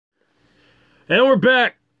And we're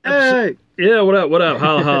back. Hey! Yeah, what up, what up?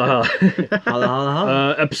 Holla, holla, holla. Holla, holla,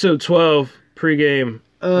 holla. Episode 12, pregame,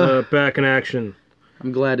 back in action.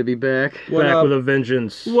 I'm glad to be back. What back up? with a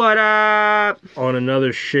vengeance. What up? On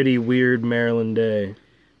another shitty, weird Maryland day.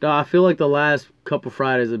 Dawg, I feel like the last couple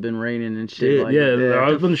Fridays have been raining and shit. Dude, Like, Yeah,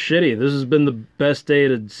 I've been shitty. This has been the best day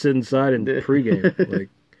to sit inside and pregame. Like,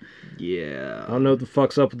 Yeah. I don't know what the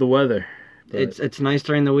fuck's up with the weather. but- It's nice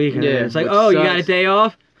during the week. And Yeah, it's like, which oh, you got a sucks. day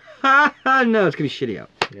off? Ha ha, no, it's going to be shitty out.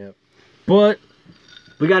 But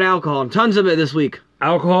We got alcohol, and tons of it this week.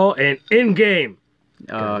 alcohol and in-game.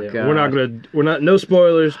 Oh, Yeah, God. no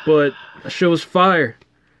spoilers, but that show was fire.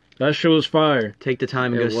 That show was fire. Take the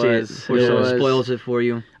time and It go see it was. before It someone was. spoils it for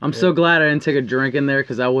you. I'm so glad I didn't take a drink in there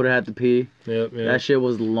because I would have had to pee. Yep, That shit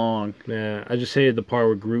was long. Yeah, I just hated the part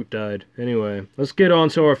where Groot died. Anyway, let's get on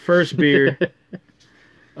to our first beer.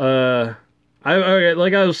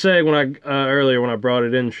 Like I was saying when I earlier when I brought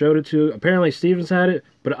it in, showed it to. Apparently, Steven's had it,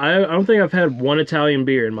 but I don't think I've had one Italian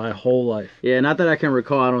beer in my whole life. Yeah, not that I can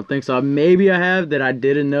recall. I don't think so. Maybe I have that I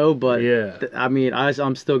didn't know, but Yeah, I mean,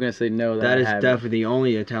 I'm still gonna say no. That I is haven't. definitely the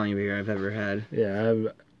only Italian beer I've ever had. yeah.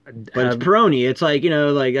 But it's Peroni. It's like,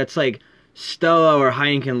 that's like Stella or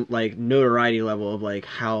Heineken, like, notoriety level of, like,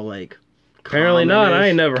 how, like, apparently common not. it I is.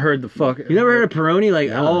 ain't never heard the fuck. You never heard of Peroni? Like,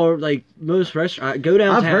 No. all, like, most restaurants. Go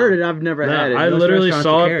downtown. I've heard it. I've never had it. I Most literally restaurants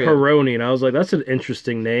saw will it carry it. Peroni, and I was like, "That's an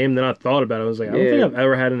interesting name." Then I thought about it. I was like, "I don't Yeah. think I've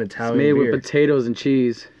ever had an It's Italian made beer." with potatoes and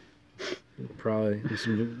cheese, Probably and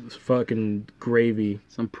some fucking gravy.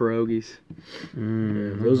 some pierogies.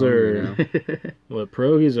 Those are what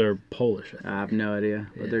pierogies are Polish. I think. I have no idea,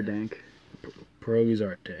 but they're dank. Pierogies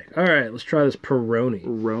are a dick. All right, let's try this Peroni.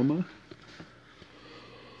 Roma.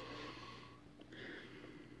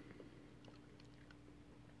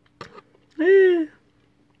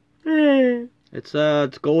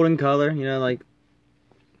 It's golden color, like,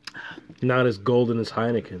 Not as golden as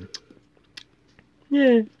Heineken.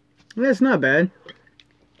 Yeah, it's not bad.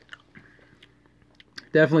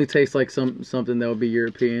 Definitely tastes like something that would be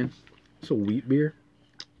European. It's a wheat beer.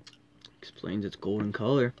 explains its golden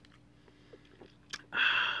color.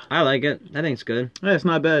 I like it. I think it's good. Yeah, it's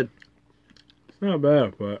not bad. It's not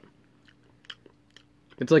bad, but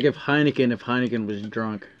It's like if Heineken was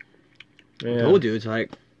drunk. yeah. Told you, it's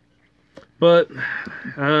like, But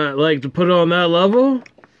like to put it on that level,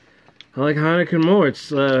 I like Heineken more.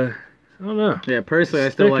 It's I don't know. Yeah, personally, I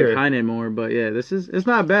still like Thicker. Heineken more, but yeah, it's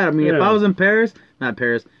not bad. I mean, if Yeah. I was in not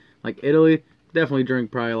Paris, like Italy, definitely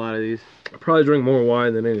drink probably a lot of these. I probably drink more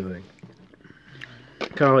wine than anything.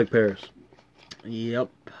 Kind of like Paris. yep.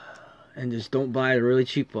 And just don't buy the really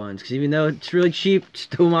cheap ones, because even though it's really cheap, it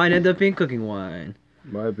still might end up being cooking wine.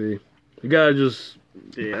 Might be. You gotta just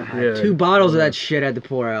yeah. 2 bottles of that shit I had to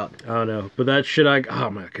pour out. I don't know, but that shit oh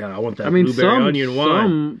my god, I want that I mean, blueberry onion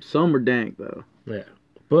wine. some were dank though, Yeah,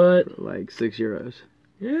 but like €6.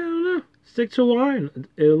 yeah, I don't know. Stick to wine,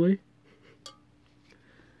 Italy.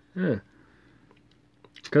 Yeah,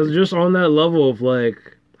 because just on that level of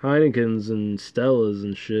like Heinekens and Stellas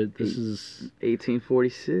and shit, this is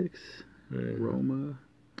 1846 yeah. Roma.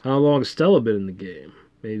 How long has Stella been in the game?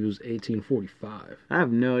 Maybe it was 1845. I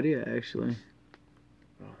have no idea actually.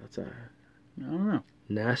 Oh, I don't know.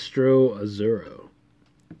 Nastro Azzurro.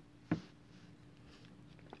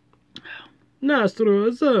 Nastro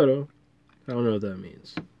Azzurro. I don't know what that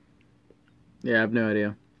means. Yeah, I have no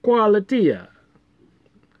idea. Qualitia.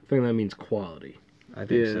 I think that means quality. I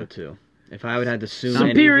think Yeah. so, too. If I would have to assume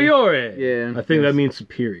Superiore. Yeah, I think that means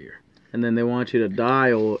superior. And then they want you to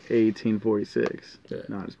dial 1846. Yeah.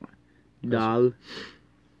 No, it's fine. Dal.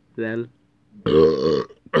 Del.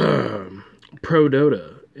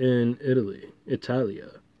 Prodota in Italia.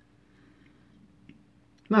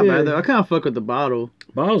 Not Yeah. bad though. I kind of fuck with the bottle.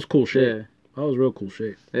 Bottle's cool shape. Yeah. Bottle's real cool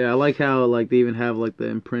shape. Yeah, I like how like they even have like the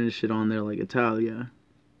imprinted shit on there, like Italia.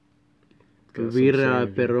 Got some Birra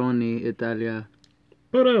savor. Peroni Italia.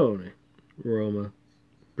 Peroni. Roma.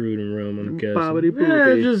 Brewed in Rome, I'm guessing. Bobbity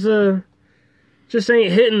Yeah, boopity. just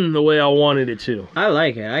ain't hitting the way I wanted it to. I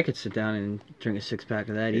like it. I could sit down and drink a 6-pack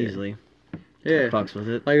of that easily. Yeah. Fucks with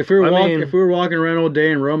it. Like if we were mean- if we were walking around all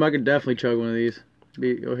day in Rome, I could definitely chug one of these.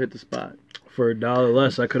 Go hit the spot. For $1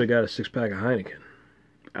 less, I could have got a 6-pack of Heineken.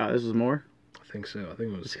 Oh, this was more. I think so. I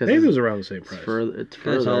think it was. It's 'cause Maybe it was around the same It's price. further. It's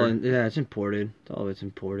further. That's all. It's imported. All of it's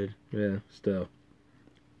imported. Yeah, still.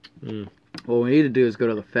 What we need to do is go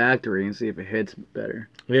to the factory and see if it hits better.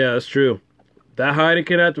 Yeah, that's true. That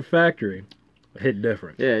Heineken at the factory hit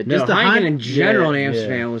different. Yeah, No, just the Heineken in general Yeah. in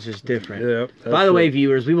Amsterdam was just different. Yeah. By the way,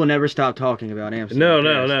 viewers, we will never stop talking about Amsterdam.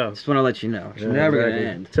 No. Just want to let you know. It's Yeah, never exactly. going to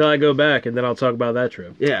end. Till I go back, and then I'll talk about that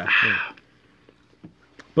trip. Yeah.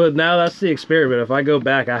 But now that's the experiment. If I go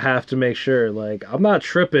back, I have to make sure. Like, I'm not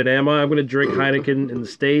tripping, am I? I'm gonna drink Heineken in the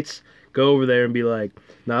States. Go over there and be like,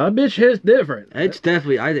 nah, that bitch hits different. It's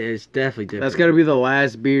definitely different. That's got to be the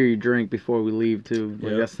last beer you drink before we leave too.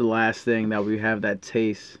 Like, Yep. That's the last thing that we have that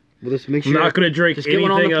taste. Well, just make I'm sure. not gonna drink just get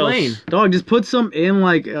one on anything the else. plane. Dog, just put some in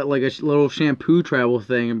like a little shampoo travel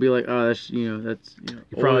thing and be like, oh, that's You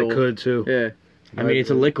probably oil. could too. Yeah. I mean, it's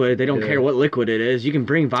a liquid. They don't Yeah. care what liquid it is. You can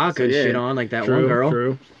bring vodka and Yeah. shit on like that True, one girl.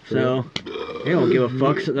 True. So they don't give a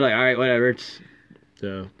fuck. So they're like, all right, whatever. It's Yeah.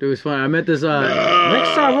 Dude, it was fun. I met this. Next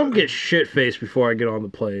time, I'm gonna get shit faced before I get on the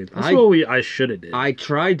plane. That's I- what I should have did. I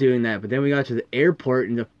tried doing that, but then we got to the airport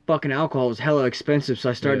and the fucking alcohol was hella expensive. So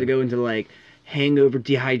I started to go into like hangover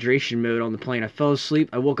dehydration mode on the plane. I fell asleep.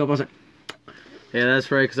 I woke up. I was like, Yeah,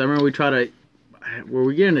 that's right. Because I remember we tried to. Were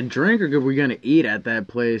we getting a drink or were we gonna eat at that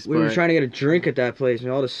place? we were trying to get a drink at that place, and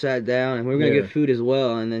we all just sat down, and we were gonna Yeah. get food as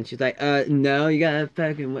well. And then she's like, "No, you gotta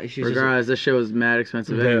fucking." She was just like, Regardless, this shit was mad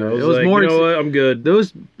expensive. yeah, Anyway. I was It was like, more. you know what? I'm good.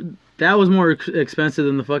 That was more expensive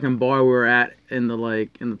than the fucking bar we were at in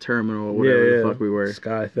the terminal or whatever the fuck we were.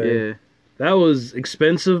 Sky thing. Yeah. That was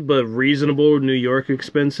expensive, but reasonable. New York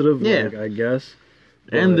expensive. Yeah. Like, I guess.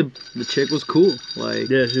 And But- the chick was cool. Like,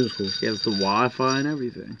 yeah, she was cool. she has the Wi-Fi and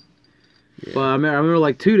everything. But I remember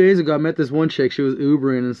like 2 days ago, I met this one chick. She was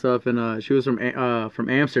Ubering and stuff, and she was from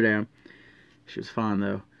Amsterdam. She was fine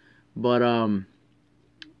though. But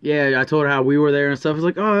yeah, I told her how we were there and stuff. I was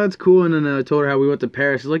like, oh, that's cool. And then I told her how we went to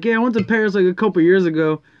Paris. She's like, yeah, I went to Paris like a couple years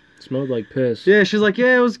ago. Smelled like piss. Yeah, she's like,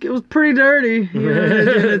 yeah, it was pretty dirty. You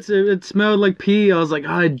know, it smelled like pee. I was like,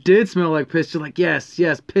 oh, it did smell like piss. She's like, yes,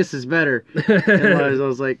 piss is better. And I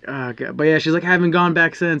was like, oh, God. But yeah, she's like, I haven't gone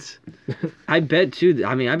back since. I bet too.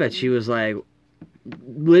 I mean, I bet she was like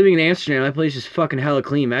living in Amsterdam. That place is fucking hella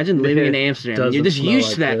clean. Imagine living in Amsterdam. Doesn't You're just smell used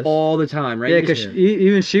like to that this. all the time, right? Yeah, You're because just-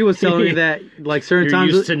 even she was telling me that like certain You're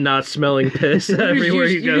times. used to not smelling piss you're just everywhere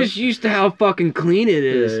used- you go. You're just used to how fucking clean it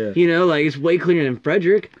is. Yeah, yeah. You know, like it's way cleaner than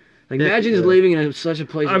Frederick. Like Yeah, imagine just yeah. living in such a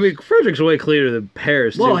place. I mean, Frederick's way cleaner than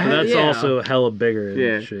Paris, too, Well, but hell, that's yeah. also hella bigger and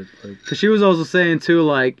Yeah. shit. Like, Cause she was also saying too,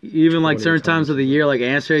 like even like 20 certain times times. of the year, like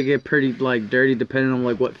Amsterdam get pretty like dirty depending on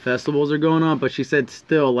like what festivals are going on. But she said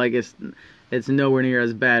still like it's nowhere near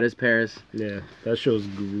as bad as Paris. yeah, that show's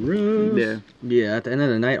gross. Yeah, yeah, at the end of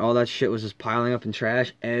the night, all that shit was just piling up in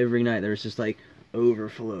trash every night. There was just like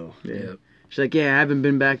overflow. yeah. Yeah. She's like, yeah, I haven't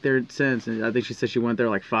been back there since. And I think she said she went there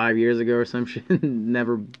like 5 years ago or some shit.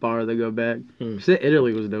 Never bothered to go back. Hmm. She said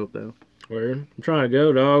Italy was dope though. Word. I'm trying to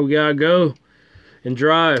go, dog. We gotta go and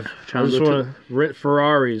drive. I Trying to just go want to rent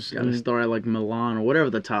Ferraris Got to and, start at like Milan or whatever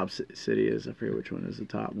the top city is. I forget which one is the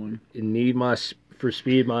top one. and need for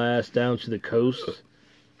speed my ass down to the coast.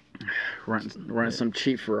 Rent some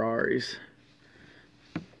cheap Ferraris.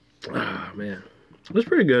 Ah, man. It's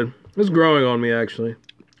pretty good. It's growing on me, actually.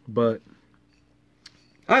 But,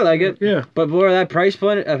 I like it, yeah. but for that price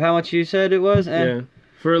point of how much you said it was, Yeah.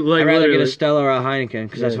 For, like, I'd rather get literally, a Stella or a Heineken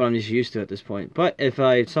because that's Yeah. what I'm just used to at this point. But if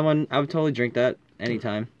someone, I would totally drink that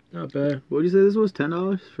anytime. not bad. What did you say this was?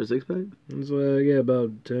 $10 for a 6-pack? It's like, yeah,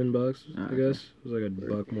 about $10, I Okay. guess. It was like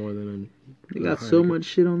 $1 more than They got so much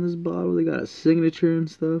shit on this bottle. They got a signature and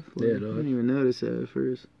stuff. Like, Yeah, I dog. didn't even notice that at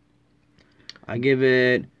first. I give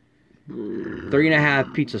it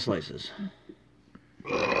 3.5 pizza slices.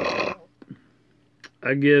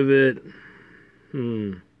 I give it, I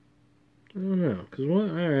don't know, cause what?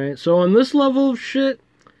 All right. So on this level of shit,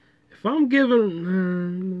 if I'm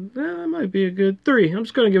giving, that might be a good 3. I'm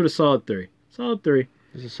just gonna give it a solid 3. Solid 3.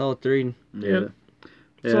 It's a solid 3. Yep.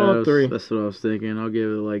 Yeah, Solid 3. That's what I was thinking. I'll give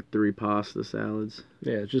it like 3 pasta salads.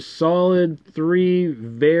 Yeah, just solid 3.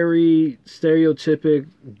 Very stereotypic,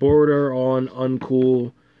 border on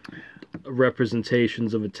uncool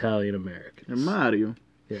representations of Italian Americans. And Mario.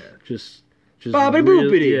 Yeah, just Bobbity real-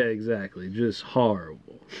 boopity. Yeah, exactly. Just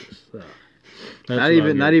horrible. Just, that's Not what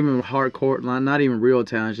even I give. hardcore. Not even real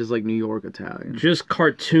Italian. It's just like New York Italian. Just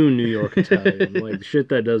cartoon New York Italian. Like shit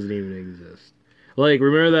that doesn't even exist. Like,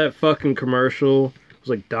 remember that fucking commercial? It was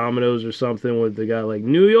like Domino's or something with the guy like,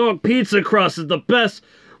 New York pizza crust is the best.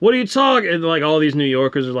 What are you talking? And like all these New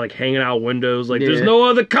Yorkers are like hanging out windows. Like, there's Yeah. no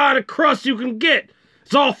other kind of crust you can get.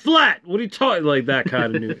 It's all flat. What are you talking? Like that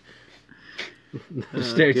kind of New.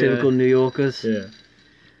 Stereotypical New Yorkers. Yeah.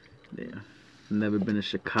 Yeah. Never been to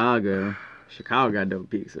Chicago. Chicago got dope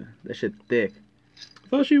pizza. That shit thick. I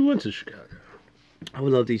thought she went to Chicago. I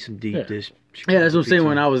would love to eat some deep Yeah. dish. Yeah, that's what I'm saying. pizza.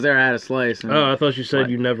 When I was there, I had a slice. And Oh, I thought you said What?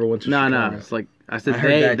 you never went to no, Chicago. no. It's like I said. I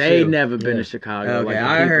heard that They too. never been Yeah. to Chicago. Okay, like the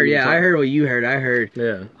I people heard. you Yeah, talk- I heard what you heard. I heard.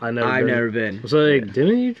 Yeah, I've never been. I was like,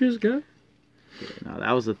 didn't you just go? No,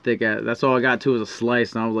 that was a thick ass. That's all I got too was a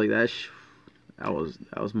slice, and I was like,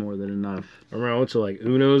 That was more than enough. I remember I went to like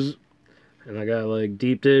Uno's, and I got like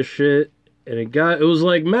deep dish shit, and it was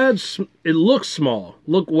like it looked small,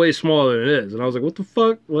 looked way smaller than it is, and I was like, what the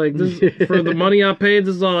fuck? Like this for the money I paid,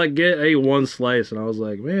 this is all I get. I ate one slice, and I was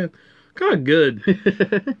like, man, kind of good.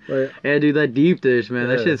 Like, yeah, dude, that deep dish, man,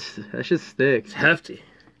 Yeah. that shit sticks. it's hefty.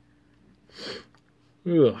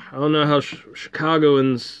 Ugh, I don't know how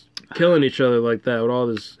Chicagoans killing each other like that with all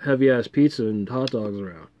this heavy ass pizza and hot dogs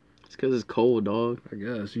around. It's because it's cold, dog. I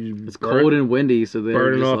guess It's cold and windy, so they're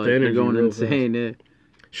burning just off like, the they're energy going real insane. Yeah.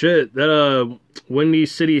 Shit, that Windy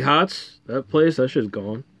City Hots, that place, that shit's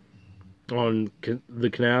gone. On the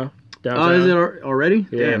canal downtown. Oh, is it already?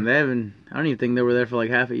 Yeah. Damn, they haven't. I don't even think they were there for like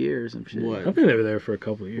half a year or some shit. What? I think they were there for a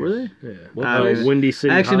couple of years. Were they? Yeah. What place? Windy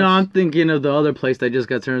City Actually, no, Hots. I'm thinking of the other place that just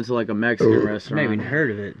got turned into like a Mexican I restaurant. never even heard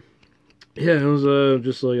of it. Yeah, it was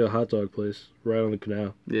just like a hot dog place right on the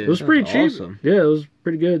canal. Yeah. It was That's pretty cheap. awesome. Yeah, it was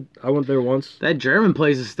pretty good. I went there once. That German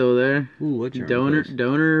place is still there. Ooh, what German place?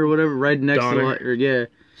 Donor or whatever, right next Donner. to yeah.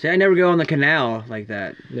 See, I never go on the canal like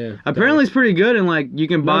that. Yeah. Apparently it's pretty good, and like you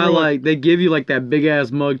can buy Remember like they give you like that big ass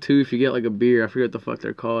mug too if you get like a beer. I forget what the fuck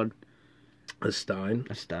they're called. A Stein.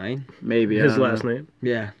 A Stein? Maybe His last name.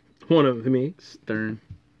 Yeah. One of me. Stern.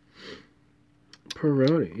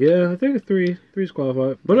 Peroni. Yeah, I think three's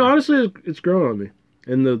qualified. But honestly, it's grown on me.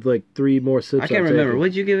 And the like 3 more sips. I can't remember.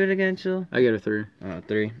 What'd you give it again, Chill? I get a 3.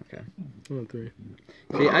 3. Okay. Oh, 3.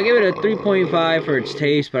 See, I give it a 3.5 for its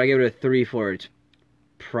taste, but I give it a 3 for its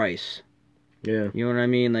price. Yeah. You know what I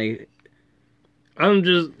mean? Like, I'm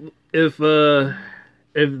just if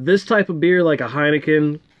this type of beer like a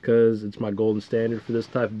Heineken, because it's my golden standard for this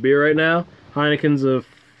type of beer right now. Heineken's a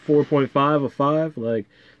 4.5, a 5. Like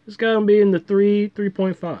this gotta be in the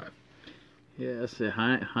 3.5. Yeah, that's it.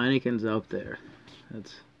 Heineken's up there.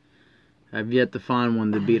 I've yet to find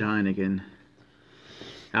one to beat Heineken.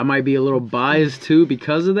 I might be a little biased too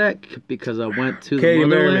because of that, because I went to the Katie,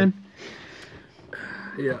 marry motherland.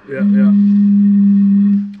 Yeah.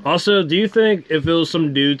 Also, do you think if it was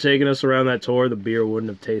some dude taking us around that tour, the beer wouldn't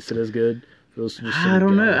have tasted as good? If it was just some I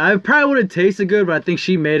don't know. guy? I probably would have tasted good, but I think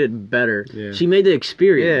she made it better. Yeah. she made the Yeah,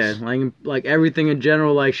 experience. like everything in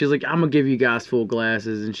general. Like she's like, I'm gonna give you guys full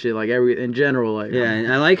glasses and shit. Like in general, like Yeah,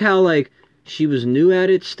 and I like how, like, she was new at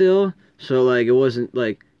it still, so, like, it wasn't,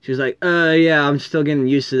 like, she was like, yeah, I'm still getting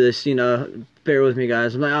used to this, you know, bear with me,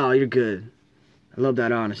 guys. I'm like, oh, you're good. I love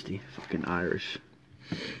that honesty. fucking Irish.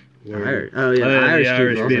 Irish. Oh, yeah, Oh, the yeah, Irish the people. Irish I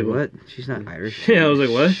was like, people. what? She's not Irish. Yeah, I was like,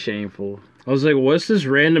 what? Shameful. I was like, what's this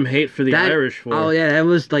random hate for the That- Irish for? Oh, yeah, that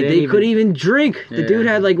was, like, They they didn't couldn't even drink. The Yeah. dude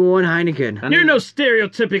had, like, 1 Heineken. You're no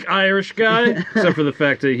stereotypic Irish guy, except for the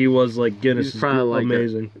fact that he was like Guinness He's is probably like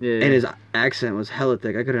amazing. Yeah. And his accent was hella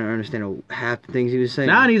thick. I couldn't understand half the things he was saying.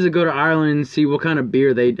 Now I need to go to Ireland and see what kind of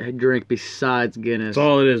beer they drink besides Guinness. That's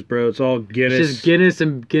all it is, bro. It's all Guinness, It's just Guinness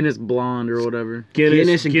and Guinness Blonde or whatever.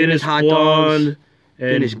 Guinness and Guinness hot Blonde, dogs.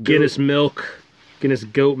 and Guinness goat. milk, Guinness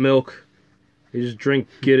goat milk. You just drink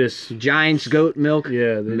Guinness. Giant's goat milk.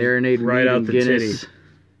 Yeah, they just Marinade right meat out and the Guinness. titty,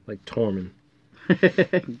 like Tormund.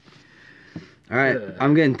 All right,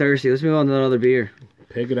 I'm getting thirsty. Let's move on to another beer.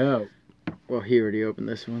 Pick it out. Well, he already opened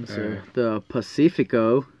this one. So Alright. the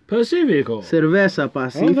Pacifico. Pacifico. Cerveza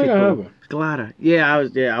I don't think I have Pacifico. one. Clara.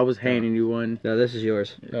 Yeah, I was handing you one. No, this is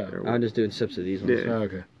yours. Oh, I'm just doing sips of these ones. Yeah.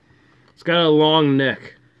 okay. It's got a long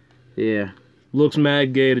neck. Yeah. Looks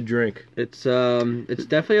mad gay to drink. It's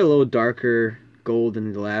definitely a little darker gold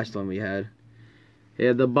than the last one we had.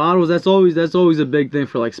 Yeah, the bottles, that's always a big thing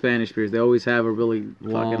for like Spanish beers. They always have a really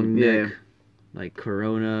Long fucking neck, like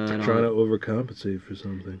Corona. And Trying to all. overcompensate for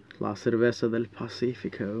something. La Cerveza del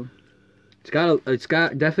Pacifico. It's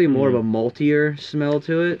got definitely more of a maltier smell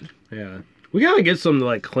to it. Yeah. We gotta get some to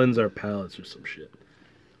like cleanse our palates or some shit.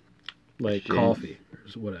 Like Shit. coffee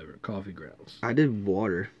or whatever. Coffee grounds. I did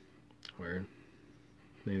water. Word.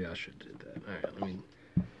 Maybe I should do that. Alright, let me.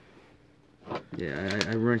 Yeah,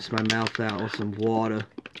 I rinsed my mouth out with some water.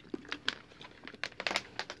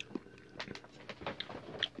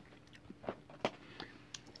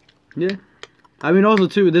 Yeah. I mean, also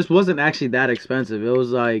too, this wasn't actually that expensive. It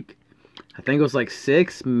was like, I think it was like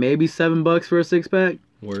maybe $7 for a 6-pack.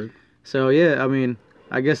 Word. So yeah, I mean,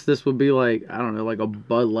 I guess this would be like, I don't know, like a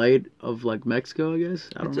Bud Light of like Mexico, I guess.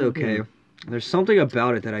 I don't It's know. okay. There's something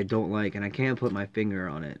about it that I don't like, and I can't put my finger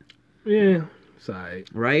on it. Yeah. It's alright.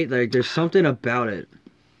 Right? Like, there's something about it.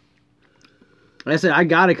 Like I said, I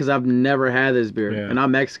got it because I've never had this beer, Yeah. and I'm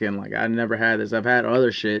Mexican. Like I never had this. I've had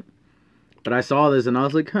other shit, but I saw this and I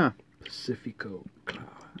was like, huh. Pacifico.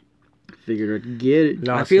 Figured I'd get it.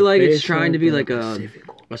 I feel like it's trying to be like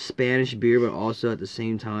Pacifico. a Spanish beer, but also at the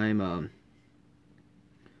same time,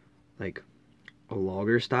 like a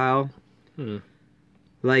lager style. Hmm.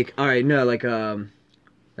 Like, all right, no, like a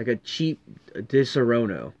cheap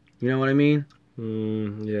Disaronno. You know what I mean?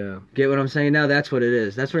 Yeah. Get what I'm saying? Now that's what it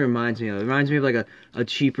is. That's what it reminds me of. It reminds me of like a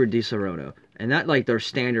cheaper Disaronno, and not like their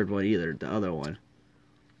standard one either. The other one.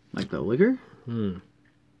 Like the liquor?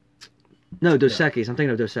 No, Dos Equis. I'm thinking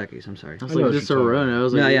of Dos Equis. I'm sorry. I was I know like, what this you're talking Corona. I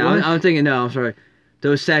was like, No, yeah, what? I'm thinking. No, I'm sorry.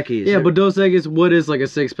 Dos Equis. Yeah, but Dos Equis, what is like a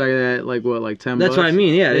 6-pack at like what, like 10 That's bucks? what I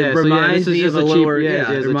mean. Yeah, it reminds this is me just of a cheap, lower.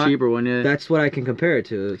 yeah, it's a remi- cheaper one. Yeah, That's what I can compare it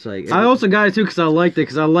to. It's like I also got it too because I liked it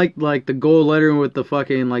because I liked like the gold lettering with the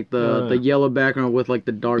fucking like the yellow background with like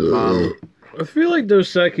the dark bottom. I feel like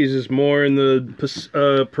Dos Equis is more in the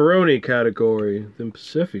Peroni category than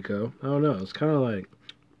Pacifico. I don't know. It's kind of like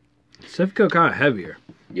Pacifico, kind of heavier.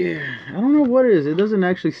 Yeah, I don't know what it is. It doesn't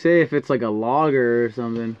actually say if it's like a lager or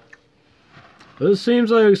something. This seems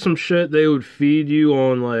like some shit they would feed you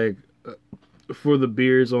on like for the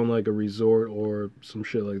beers on like a resort or some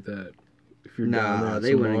shit like that. If you're down there at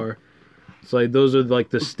they some wouldn't. bar. It's like those are like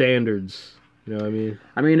the standards. You know what I mean?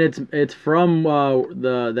 I mean, it's from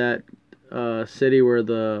that city where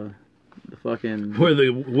the fucking Where the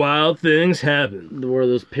wild things happen. where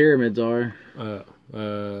those pyramids are. Which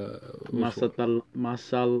one?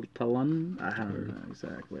 Masaltalan. I don't know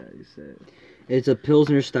exactly how you say it. it's a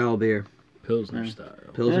Pilsner style beer. Pilsner style.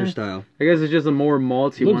 Pilsner Yeah. style, I guess it's just a more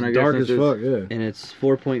malty Looks one. I guess dark since as it's- fuck. Yeah. and it's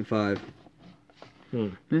 4.5. Hmm.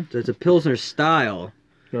 So it's a Pilsner style.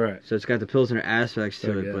 All right. So it's got the Pilsner aspects to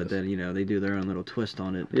I it, but guess. then they do their own little twist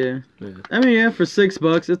on it. Yeah. Yeah. I mean, yeah, for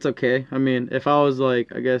 $6, it's okay. I mean, if I was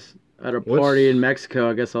like, I guess at a party in Mexico,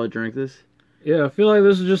 I guess I'll drink this. Yeah, I feel like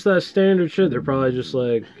this is just that standard shit. They're probably just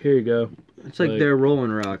like, here you go. It's like their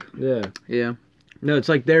Rolling Rock. Yeah. Yeah. No, it's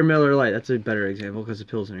like their Miller Lite. That's a better example because it's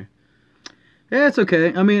Pilsner. Yeah, it's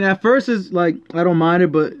okay. I mean, at first it's like I don't mind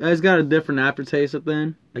it, but it's got a different aftertaste at the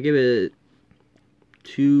end. I give it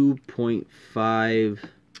 2.5.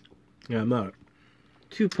 Yeah, I'm not.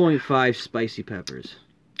 2.5 spicy peppers.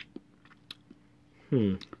 I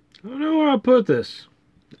don't know where I put this.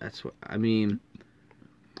 That's what I mean.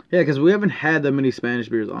 Yeah, because we haven't had that many Spanish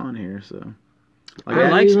beers on here, so. I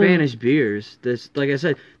like Spanish beers. This, like I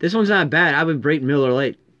said, this one's not bad. I would rate Miller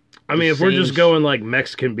Lite. I mean, The if we're same just going like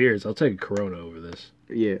Mexican beers, I'll take a Corona over this.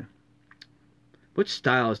 Yeah. Which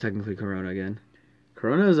style is technically Corona again?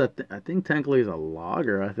 Corona is, I think, technically is a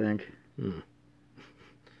lager, I think.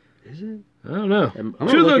 Is it? I don't know. I'm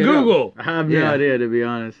gonna To look the it up. Google. I have no Yeah. idea, to be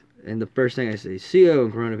honest. And the first thing I see, CO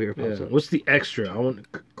and Corona beer Yeah. pops up. What's the extra? I want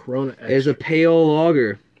Corona extra. It's a pale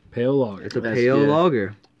lager. Pale lager. It's a That's- pale yeah.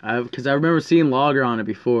 lager. Because I remember seeing lager on it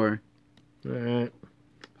before. All right.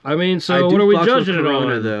 I mean, I so do what are we fucks with judging it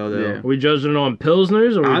Corona, on? though. Yeah. Are we judging it on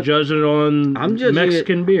Pilsners or are we I'm- judging it on I'm judging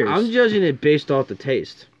Mexican beers? I'm judging it based off the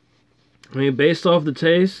taste. I mean, based off the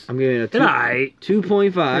taste, I'm giving it a alright.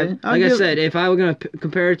 2.5. Yeah, I'll Like I give- said, if I were going to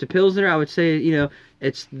compare it to Pilsner, I would say,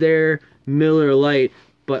 it's their Miller Lite,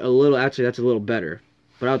 but actually that's a little better.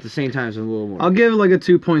 But at the same time, it's a little more. I'll give it like a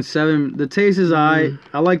 2.7. The taste is I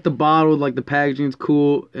like the bottle, like the packaging's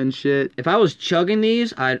cool and shit. If I was chugging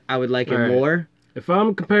these, I would like it Alright. more. If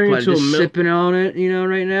I'm comparing But it to just sipping on it,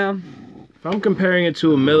 right now. if I'm comparing it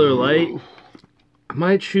to a Miller Lite, I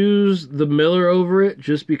might choose the Miller over it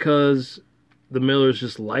just because the Miller's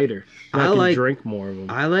just lighter. I can like- drink more of them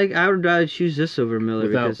I would rather choose this over Miller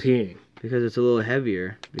without peeing. because it's a little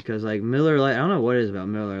heavier. Because like Miller Lite, I don't know what it is about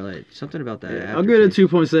Miller Lite. Something about that. I'll give it a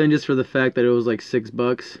aftertaste. 2.7 just for the fact that it was like $6,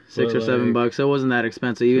 $6 or But, $7. like, So it wasn't that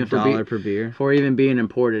expensive, even for $1 per beer. for even being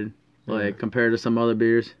imported, like compared to some other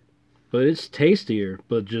beers. But it's tastier.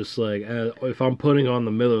 But just like if I'm putting on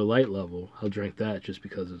the Miller Lite level, I'll drink that just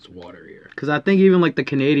because it's waterier. Because I think even like the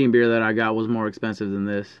Canadian beer that I got was more expensive than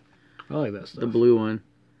this, I like that stuff. the blue one.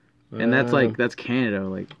 And that's Uh, that's Canada,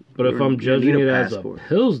 like. But if you I'm need judging a it as a passport.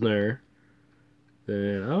 Pilsner,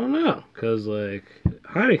 then I don't know. Because, like,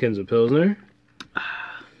 Heineken's a Pilsner.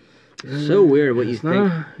 So weird what you It's think.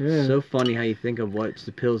 not- yeah. So funny how you think of what's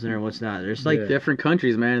the Pilsner and what's not. There's like Yeah. Different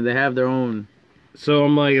countries, man. They have their own. So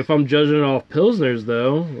I'm like, if I'm judging it off Pilsners,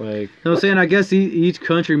 though, like, You know what I'm saying? I guess each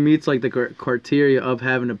country meets like the criteria of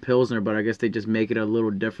having a Pilsner, but I guess they just make it a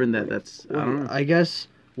little different. That's I don't know. I guess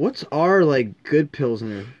what's our like good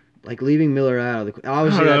Pilsner? Like leaving Miller out of the I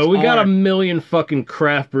obviously don't know. that's We got our- a million fucking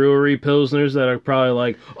craft brewery Pilsners that are probably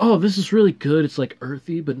like, oh, this is really good. It's like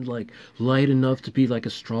earthy, but like light enough to be like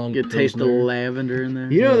a strong You taste the Pilsner. lavender in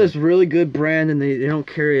there. You know this really good brand and they don't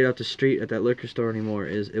carry it up the street at that liquor store anymore.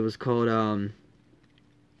 It was called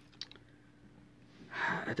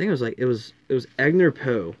I think it was Egner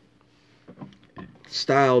Poe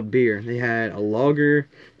styled beer. They had a lager,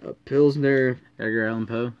 a Pilsner, Edgar Allan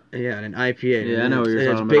Poe. yeah, and an IPA. Yeah, I know what you're And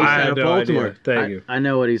it's talking based about. I out had of no Baltimore. idea. Thank you. I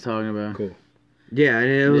know what he's talking about. Cool. Yeah, and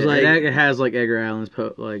it was like it has like Edgar Allan's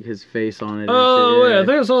like his face on it. And Oh, shit, yeah, I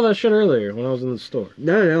think I saw that shit earlier when I was in the store.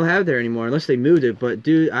 no, they don't have it there anymore unless they moved it. But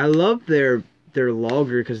dude, I love their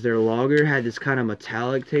lager because their lager had this kind of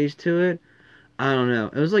metallic taste to it. I don't know.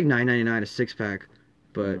 It was like $9.99 a 6-pack,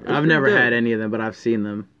 but I've never had any of them, but I've seen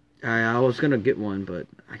them. I was gonna get one, but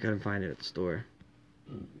I couldn't find it at the store.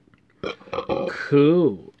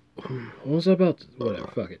 Cool. What was I about to... Whatever,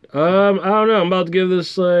 fuck it. I don't know. I'm about to give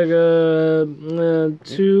this like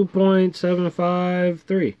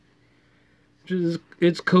 2.753.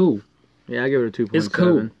 It's cool. Yeah, I give it a 2.7. It's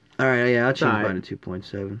cool. All right, yeah, I'll change Alright. mine to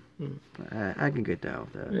 2.7. I can get down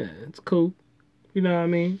with that. Yeah, it's cool. You know what I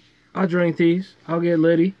mean? I'll drink these. I'll get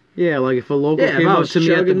litty. Yeah, like if a local Yeah, if came I up was to me at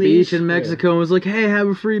the chugging beach these- in Mexico and was like, "Hey, have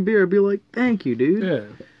a free beer," I'd be like, "Thank you, dude." Yeah.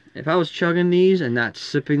 If I was chugging these and not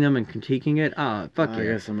sipping them and critiquing it, fuck I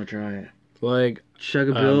yeah. guess I'm gonna try it. Like...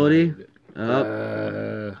 Chuggability.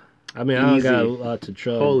 I mean, I don't Easy. got a lot to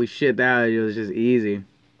chug. Holy shit, that was just easy.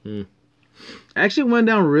 Hmm. Actually went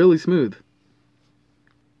down really smooth.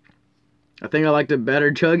 I think I liked it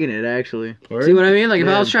better chugging it, actually. Word? See what I mean? Like if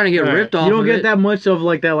I Yeah. was trying to get Alright. ripped off, You don't of get it, that much of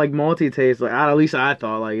like that like malty taste. Like at least I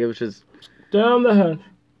thought like it was just, Down the hatch.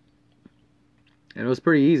 and it was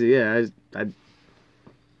pretty easy. Yeah, I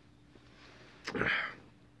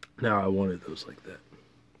Now I wanted those like that.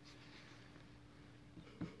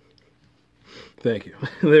 Thank you.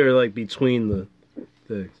 They were like between the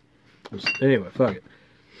things. Anyway, fuck it.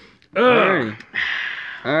 Alrighty.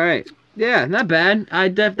 All right. Yeah, not bad.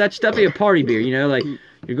 That's definitely a party beer. You know, like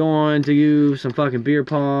you're going to do some fucking beer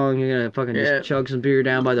pong. You're gonna fucking Yeah. just chug some beer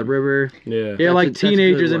down by the river. Yeah. yeah, like that's a good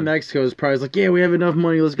teenagers in one. Mexico is probably like, yeah, we have enough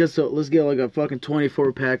money. Let's get like a fucking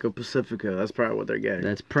 24 pack of Pacifica. That's probably what they're getting.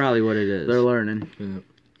 That's probably what it is. They're learning.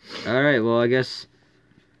 All right. Well, I guess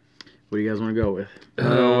What do you guys want to go with?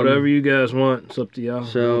 Whatever you guys want. It's up to y'all.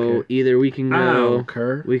 so. Okay. Either we can I go. don't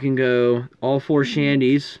care. We can go all 4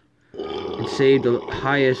 shandies and save the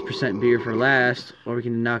highest percent beer for last, or we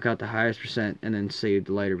can knock out the highest percent and then save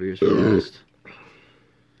the lighter beers for last.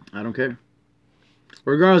 I don't care.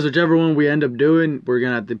 Regardless, whichever one we end up doing, we're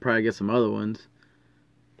gonna have to probably get some other ones.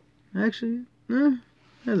 Actually,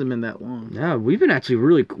 hasn't been that long. No, we've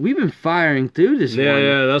been firing through this Yeah, one.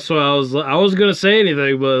 yeah, that's what I was gonna say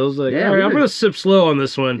anything, but I was like, Yeah, all right, we've I'm been- gonna sip slow on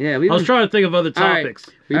this one. Yeah, I was trying to think of other All right. topics.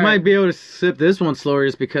 We All might right. be able to sip this one slower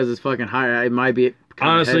just because it's fucking high. It might be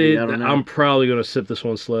kinda Honestly, heavy, I don't know. I'm probably gonna sip this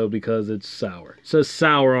one slow because it's sour. It says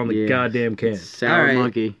sour on the Yeah. goddamn can. Sour All right.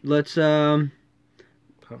 monkey. Let's I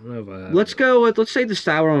don't know if I have let's it. go with let's save the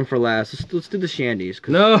sour one for last. Let's do the shandies.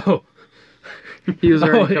 No. He was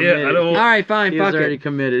already Oh, committed. yeah, I don't. All right, fine, He was fuck already it.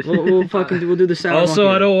 committed. We'll do the sour. Also,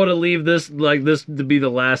 monkey. I don't want to leave this to be the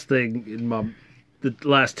last thing in the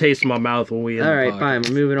last taste in my mouth when we end All the right, podcast. fine.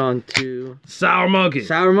 We're moving on to Sour monkey.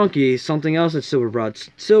 sour monkey. Something else that Silver brought.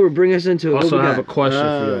 Silver, bring us into it. What Also, we I have a got? question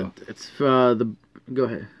for you. It's Go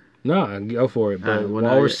ahead. No, go for it. But well, while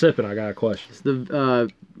no, we're yeah. sipping, I got a question. It's the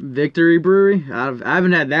Victory Brewery. I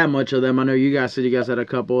haven't had that much of them. I know you guys said you guys had a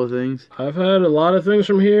couple of things. I've had a lot of things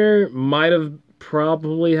from here. Might have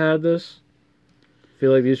probably had this.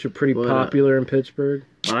 Feel like these are pretty But, popular in Pittsburgh.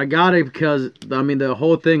 But I got it because the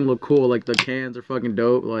whole thing looked cool. Like the cans are fucking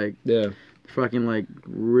dope. Like Yeah. fucking like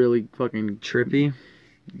really fucking Trippy.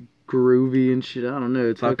 groovy and shit. I don't know.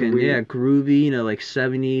 It's fucking Fucking yeah, weird. groovy. You know, like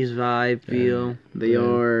 70s vibe feel. They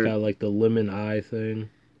are Got like the lemon eye thing.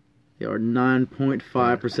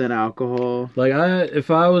 9.5% alcohol. Like if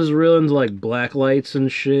I was real into like black lights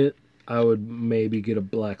and shit, I would maybe get a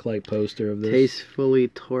black light poster of this. Tastefully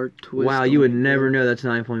tart twist. Wow, you would never know that's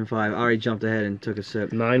 9.5. I already jumped ahead and took a sip.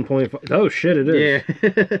 9.5. Oh shit, it is.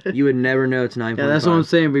 Yeah. You would never know it's 9.5. Yeah, that's what I'm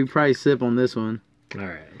saying. We probably sip on this one. All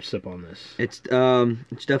right, sip on this. It's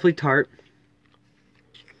definitely tart.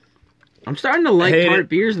 I'm starting to like hate tart it.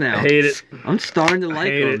 beers now. I hate it. I'm starting to I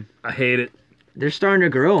like hate it. them. I hate it. They're starting to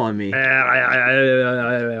grow on me. Who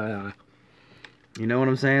You know what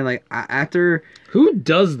I'm saying? Like after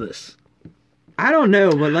does this? I don't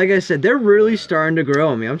know, but like I said, they're really starting to grow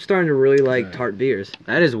on me. I'm starting to really like tart beers.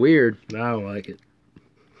 That is weird. I don't like it.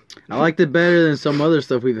 I liked it better than some other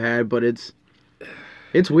stuff we've had, but it's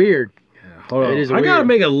weird. Hold on. It is I gotta weird.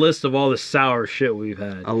 make a list of all the sour shit we've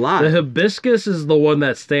had. A lot. The hibiscus is the one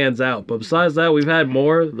that stands out, but besides that, we've had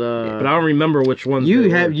more. But I don't remember which ones. You they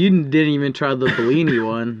have were. you didn't even try the Bellini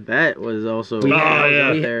one. That was also We Oh, had,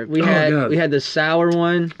 yeah. there. we Oh, had God. we had the sour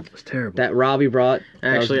one It's terrible. that Robbie brought.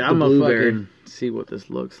 That was Actually, the I'm gonna blueberry. fucking see what this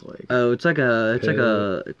looks like. Oh, it's like a it's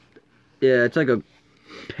like a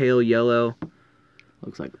pale yellow.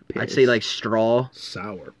 Looks like I'd say like straw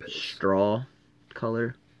Sour piss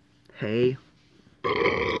color. Hay.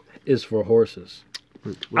 is for horses.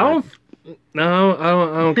 I don't. No,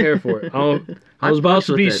 I don't care for it. I was about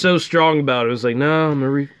to be so strong about it. I was like, no, I'm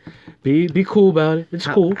gonna be cool about it. It's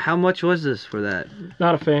cool. How much was this for that?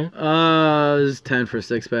 Not a fan. It was 10 for a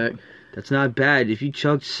 6-pack. That's not bad. If you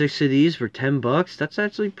chugged 6 of these for $10, that's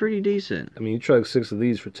actually pretty decent. I mean, you chug 6 of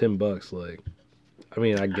these for $10. Like, I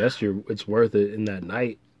mean, I guess it's worth it in that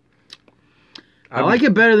night. I like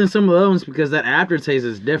it better than some of those because that aftertaste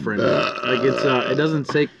is different. Like it doesn't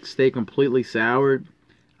stay completely sour.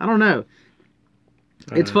 I don't know.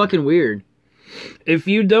 It's fucking weird. If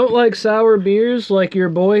you don't like sour beers like your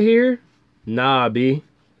boy here, nah, B.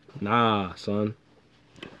 Nah, son.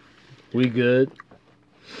 We good.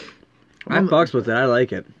 I fucks with it. I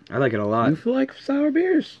like it. I like it a lot. You feel like sour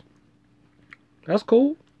beers. That's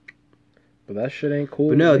cool. But that shit ain't cool.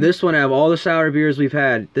 But no, this one, out of all the sour beers we've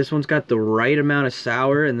had, this one's got the right amount of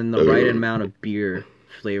sour and then the right amount of beer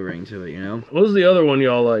flavoring to it, you know? What was the other one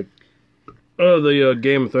y'all like? Oh, the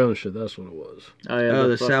Game of Thrones shit. That's what it was. Oh, yeah,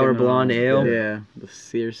 the sour blonde ale? Yeah, the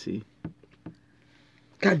Cersei.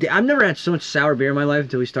 God damn, I've never had so much sour beer in my life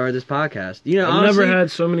until we started this podcast. You know, I've honestly, never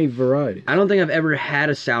had so many varieties. I don't think I've ever had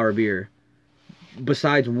a sour beer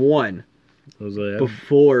besides one I was like,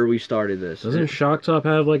 before we started this. doesn't Shock Top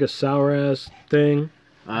have like a sour ass thing?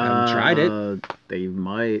 I haven't tried it. They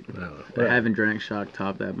might. I I haven't drank Shock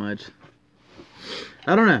Top that much.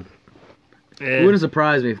 I don't know. Eh, It wouldn't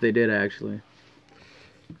surprise me if they did, actually.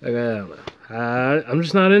 I don't know. I'm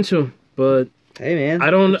just not into them. But Hey, man.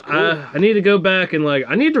 I need to go back and like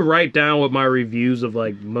I need to write down what my reviews of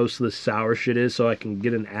like most of the sour shit is so I can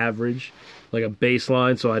get an average, like a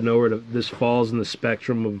baseline, so I know where this falls in the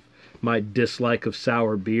spectrum of my dislike of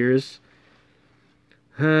sour beers.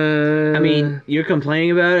 I mean, you're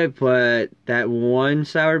complaining about it, but that one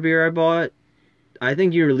sour beer I bought, I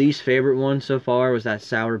think your least favorite one so far was that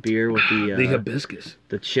sour beer with the hibiscus,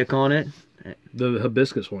 the chick on it. the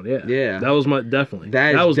hibiscus one. Yeah, Yeah. that was definitely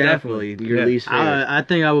That was definitely your yeah. least favorite. I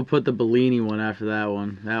think I would put the Bellini one after that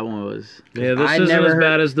one. That one was. Yeah, this I isn't never as heard-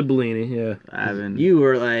 bad as the Bellini. Yeah, I haven't. You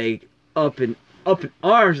were like up in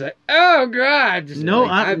arms, like, oh god. Just No,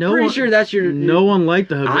 like, I'm no pretty one- sure that's your. No one liked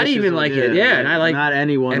the hibiscus. I didn't even one, like it, yeah, and I like- not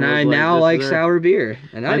anyone. And was I like, now this like is it. sour beer.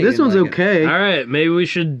 And I Like, didn't this even one's like it. okay. all right, maybe we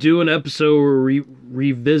should do an episode where we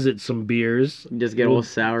revisit some beers. Just get all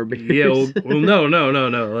sour beers. Yeah, well, no.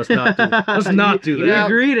 Let's not do that. Let's not do You that.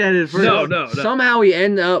 agreed at it first. No. Somehow we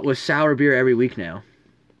end up with sour beer every week now.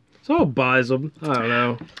 Someone buys them. I don't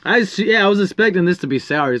know. I was expecting this to be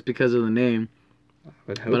sour just because of the name.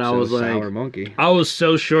 But I was like- sour monkey. I was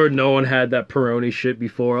so sure no one had that Peroni shit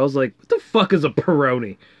before. I was like, what the fuck is a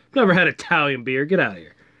Peroni? I've never had Italian beer. Get out of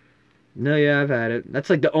here. No, yeah, I've had it. That's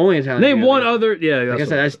like the only Italian Name beer one I've had. other. Yeah, Like I that's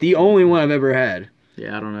said, that's the only one I've ever had.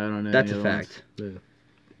 Yeah, I don't know. That's any a other ones. fact.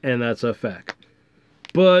 and that's a fact.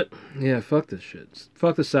 But yeah, fuck this shit.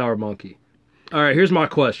 Fuck the sour monkey. All right, here's my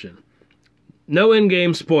question. No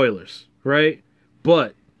in-game spoilers, right?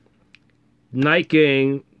 But Night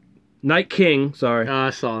King, sorry. Oh, I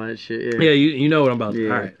saw that shit. Yeah, you know what I'm about. Yeah.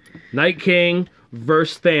 All right. Night King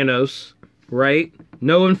versus Thanos, right?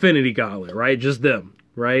 No Infinity Gauntlet, right? Just them,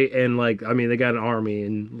 right? And like, I mean, they got an army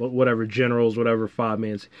and whatever generals, whatever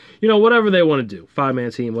 5-man, whatever they want to do,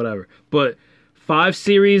 5-man team, whatever. But 5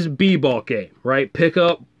 series B-ball game, right? Pick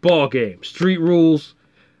up ball game, street rules.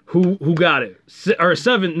 Who got it?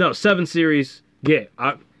 7 series game.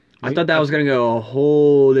 I thought that was gonna go a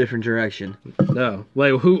whole different direction. No,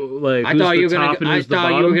 like who? Like I who's thought the you were top gonna. and I who's the thought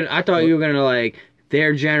you bottom? were gonna. I thought you were gonna like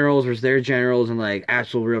their generals versus their generals and like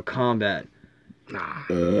actual real combat. Nah.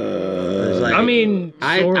 It's like- I mean,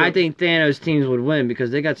 sort of. I think Thanos teams would win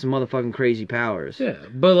because they got some motherfucking crazy powers. Yeah,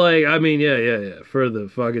 but like, I mean, yeah. For the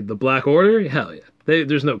fucking the Black Order, hell yeah.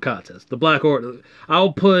 There's no contest. The Black Order.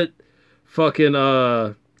 I'll put fucking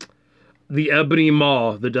the Ebony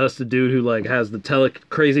Maw, the dusted dude who like has the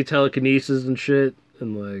crazy telekinesis and shit,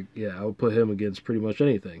 and like, yeah, I would put him against pretty much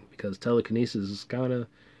anything because telekinesis is kind of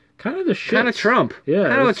the shit. Kind of Trump. Yeah,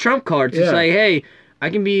 Kind of a it's- Trump card. It's yeah. like, hey, I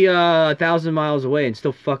can be 1,000 miles away and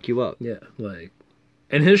still fuck you up. Yeah, like,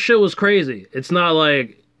 and his shit was crazy. It's not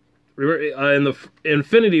like in the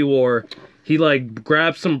Infinity War, he like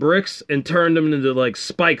grabbed some bricks and turned them into like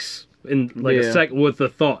spikes in like a second with a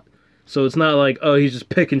thought. So it's not like, oh, he's just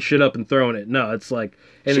picking shit up and throwing it. No, it's like,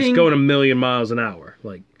 and Ching. it's going 1,000,000 miles an hour.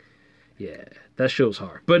 Like, yeah, that show's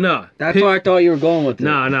hard. But nah, That's where I thought you were going with it.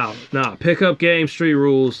 Nah. Pickup game, street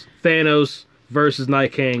rules, Thanos versus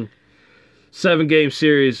Night King, 7-game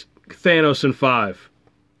series, Thanos in 5.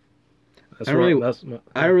 That's I don't right. really- That's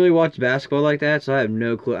I don't really watch basketball like that, so I have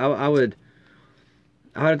no clue. I would.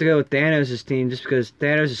 I would have to go with Thanos' team just because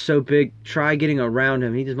Thanos is so big. Try getting around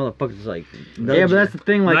him. He just motherfuckers like. Yeah, but that's the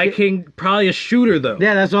thing. Like, Night King probably a shooter though.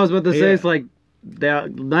 yeah, that's what I was about to say. Yeah. It's like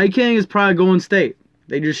the Night King is probably Golden State.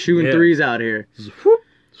 They just shooting Yeah. threes out here. Swoop,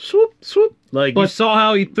 swoop, swoop. Like you But- saw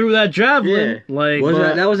how he threw that javelin. Yeah. Like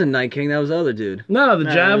That wasn't Night King. That was the other dude. no, the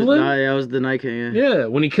javelin. That was the Night King. Yeah. Yeah,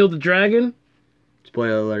 when he killed the dragon.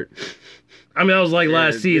 Spoiler alert. I mean, that was like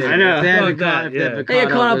last season. I know. If they haven't Fuck that. caught- if they Yeah. haven't Hey, you're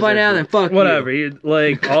caught up by now, then fuck Whatever. you. He,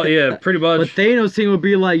 like, yeah, pretty But much. Thanos' team would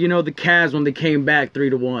be like, you know, the Cavs when they came back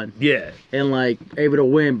 3-1 Yeah. and like able to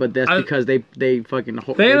win, but that's because they fucking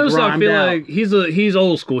Thanos, they I grind feel out. like he's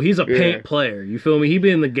old school. He's a paint Yeah. player. You feel me? He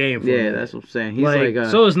been in the game for a Yeah, minute. that's what I'm saying. He's like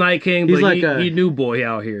so is Night King, he's but like he new boy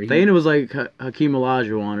out here. Thanos was like Hakeem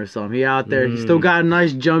Olajuwon or something. He out there, he still got a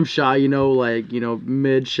nice jump shot, you know, like, you know,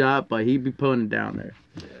 mid shot, but he be putting it down there.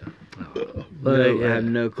 I have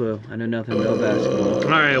no clue. I know nothing about basketball. All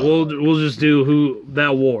right, we'll just do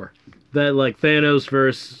that war, that like Thanos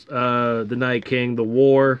versus the Night King, the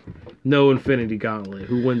war, no Infinity Gauntlet.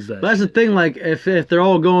 Who wins that? But that's the thing, like if they're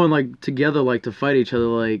all going like together, like to fight each other,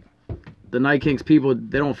 like the Night King's people,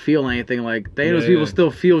 they don't feel anything. Like Thanos' Yeah, people yeah.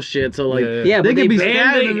 still feel shit. So like, Yeah, they but could be they-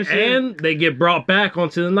 stabbing them and shit. and they get brought back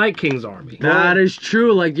onto the Night King's army. That is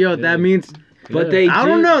true. Like, yo, that means. But Yeah. they I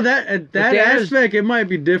don't know that Thanos- aspect. It might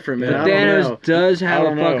be different, man. I don't know. Thanos does have I a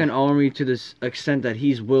don't know. fucking army to this extent that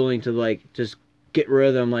he's willing to like just get rid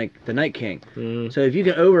of them like the Night King. Mm. So if you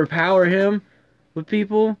can overpower him with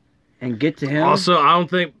people and get to him, Also, I don't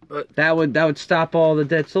think. that would stop all the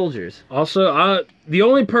dead soldiers. Also, the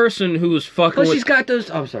only person who was fucking Plus, with she's got those.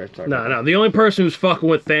 Oh, sorry. no, the only person who's fucking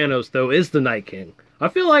with Thanos though is the Night King. I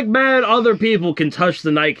feel like mad other people can touch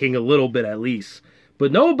the Night King a little bit at least,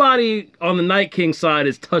 but nobody on the Night King side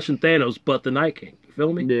is touching Thanos but the Night King. You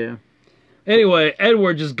feel me? Yeah. Anyway,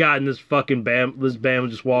 Edward just got in this fucking this bam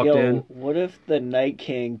just walked in. What if the Night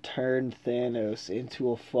King turned Thanos into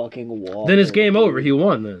a fucking wall? Then it's game over. He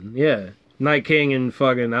won then. Yeah. Night King and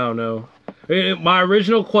fucking, I don't know. My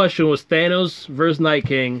original question was Thanos versus Night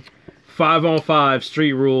King, 5-on-5,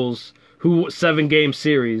 street rules, 7-game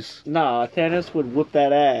series. Nah, Thanos would whip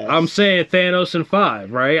that ass. I'm saying Thanos in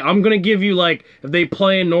 5, right? I'm gonna give you like if they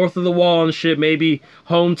playing north of the wall and shit, maybe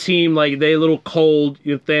home team like they a little cold,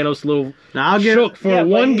 Thanos a little Now I'll give. shook for Yeah, but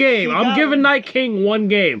one he game. I'm got- giving Night King one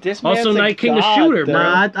game. This man's Also, a Night King a god, shooter, though. bro.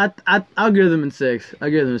 Nah, I'll give them in 6. I'll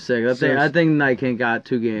give them in 6. Six. I think Night King got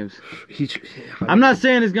 2 games. He- I'm not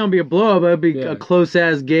saying it's gonna be a blowout, but it'll be Yeah. a close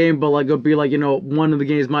ass game. But like it'll be like, you know, one of the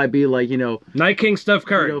games might be like, you know, Night King Steph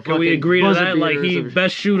Curry. You know, Can we fucking agree to buzzer that? Like beaters he of-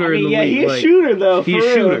 best shooter I mean, in the yeah, league. he's like, a shooter though. He's a for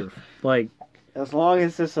real. shooter. Like As long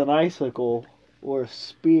as it's an icicle or a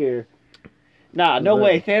spear. Nah, no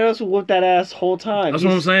Right. way. Thanos will whip that ass whole time. that's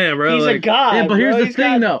what I'm saying, bro. He's like, a god. Yeah, but here's bro. the He's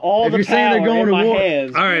thing, got though. All If the you're saying they're power going in to my war-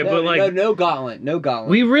 hands. all right, but like no gauntlet, no gauntlet.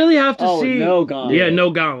 we really have to Oh, see. no gauntlet. Yeah, no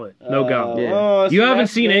gauntlet, no gauntlet. Yeah. oh, You so haven't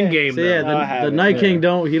that's seen fair. Endgame so though. yeah, No, I the haven't. Night Yeah. King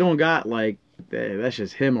don't got like that's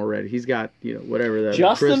just him already. He's got, you know, whatever that.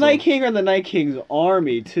 Just the crystal. Night King or the Night King's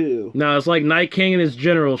army too. No, it's like Night King and his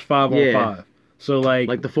generals 5-on-5. Yeah. So like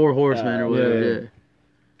like the 4 Horsemen or whatever. yeah. Yeah.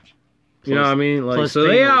 you know what I mean? Like plus so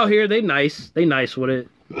they Thanos. out here, they nice with it.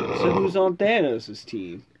 So who's on Thanos'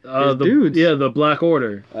 team? His The dudes. Yeah, the Black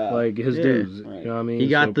Order, like his Yeah. dudes. Right. You know what I mean? He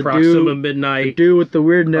got so the Proxima dude- Midnight, Dude with the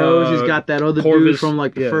weird nose. He's got that other Corvus, dude from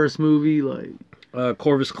like the yeah. first movie. Like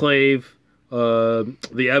Corvus Clave,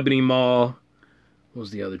 the Ebony Maw. What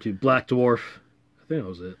was the other two? Black Dwarf. I think that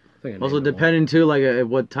was it. I think I also named them all. depending too, like at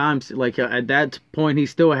what time. Like at that point, he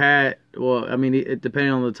still had. Well, I mean, it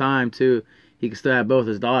depending on the time too. He could still have both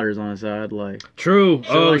his daughters on his side. Like True.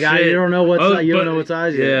 so, like shit. you don't know what you don't know what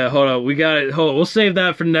size. Yeah, Yet. hold on. We got it. Hold on. We'll save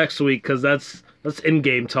that for next week because that's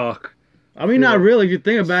in-game talk. I mean, not really if you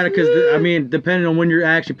think about it, because I mean, depending on when you're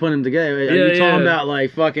actually putting them together. Are Yeah, you talking yeah. about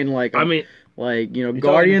like fucking like? I mean, like, you know, You're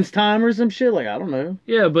Guardians time or some shit. Like I don't know.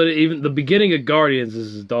 yeah, but even the beginning of Guardians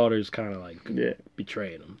is his daughter's kind of like Yeah.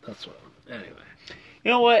 betraying him. That's what. Anyway.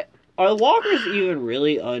 You know what? Are the walkers even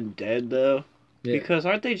really undead though? Yeah. Because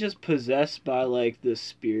aren't they just possessed by like the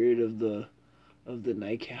spirit of the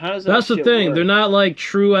Night King? How does that That's the shit thing. work? They're not like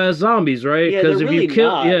true as zombies, right? Yeah, they're if really you kill,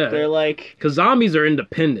 not. yeah, They're like because zombies are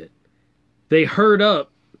independent. They herd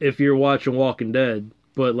up if you're watching Walking Dead,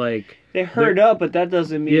 but like they herd up, but that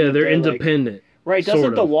doesn't mean yeah, that they're like- independent. right? Doesn't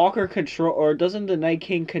sort the of. Walker control, or doesn't the Night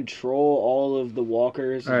King control all of the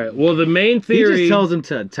walkers? All right. Well, the main He theory. just tells them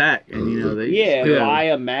to attack, and you know they. Yeah, Yeah.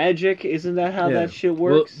 via magic. Isn't that how Yeah. that shit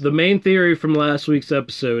works? Well, the main theory from last week's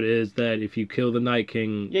episode is that if you kill the Night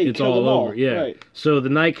King, Yeah, you it's kill all them all, over. Yeah. right. So the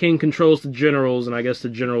Night King controls the generals, and I guess the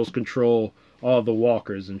generals control all the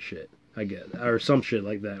walkers and shit. I guess, or some shit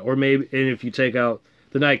like that. Or maybe, and if you take out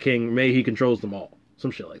the Night King, maybe he controls them all.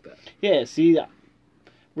 some shit like that. Yeah, see,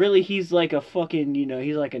 really, he's like a fucking,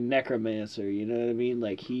 he's like a necromancer, you know what I mean?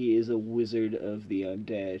 Like, he is a wizard of the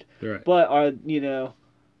undead. Right. But,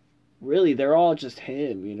 really, they're all just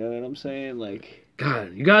him, you know what I'm saying? Like...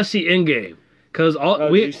 God, you gotta see Endgame. Cause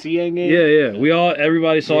did you see Endgame? Yeah.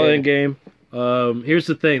 Everybody saw Yeah. Endgame. Here's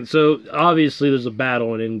the thing. So, obviously, there's a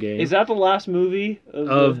battle in Endgame. Is that the last movie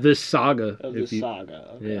of this saga? Of the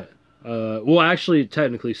saga, okay. Yeah. Well, actually,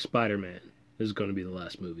 technically, Spider-Man is going to be the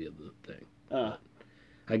last movie of the thing.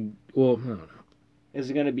 I don't know. Is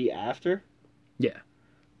it going to be after? Yeah.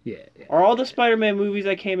 Are all the Spider-Man movies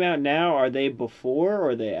that came out now, are they before or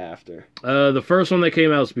are they after? The first one that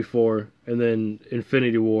came out is before, and then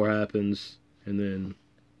Infinity War happens, and then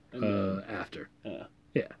after.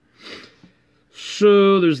 Yeah.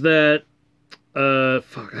 So there's that. I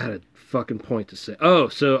had a fucking point to say. Oh,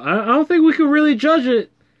 so I don't think we could really judge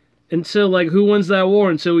it until, like, who wins that war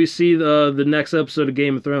until we see the next episode of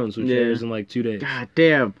Game of Thrones, which airs in, like, 2 days. God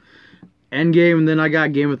damn. Endgame, and then I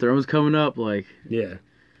got Game of Thrones coming up, like... Yeah.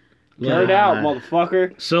 Turn it out,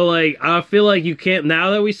 motherfucker. So, like, I feel like you can't... Now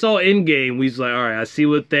that we saw Endgame, we was like, alright, I see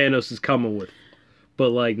what Thanos is coming with. But,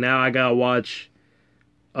 like, now I gotta watch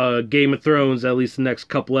Game of Thrones, at least the next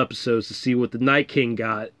couple episodes, to see what the Night King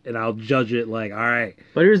got, and I'll judge it, like, alright.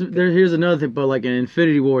 But here's another thing, but, like, in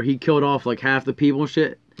Infinity War, he killed off, like, half the people and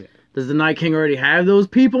shit. Yeah. Does the Night King already have those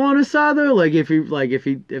people on his side, though? Like, if they're,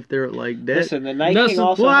 like, dead? Listen, the Night King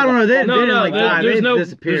also... Well, I don't know, they No, didn't, like, die.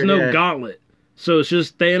 There's no gauntlet. So it's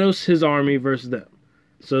just Thanos, his army, versus them.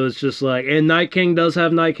 So it's just like... And Night King does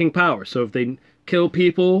have Night King power. So if they kill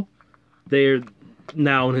people, they're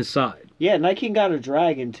now on his side. Yeah, Night King got a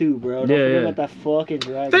dragon, too, bro. Don't forget about that fucking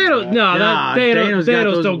dragon.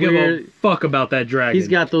 Thanos don't give a fuck about that dragon. He's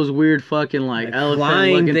got those weird fucking, like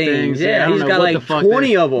elephant-looking things. Yeah, he's got, like,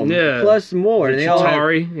 20 of them. Yeah. Plus more. And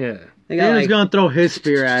Chitauri, Thanos gonna throw his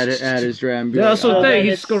spear at his dragon. Yeah, that's the thing.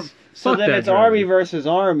 He's gonna... So then it's dragon. army versus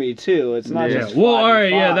army too. It's not just 5 well, all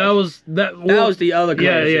right, and 5. that was the other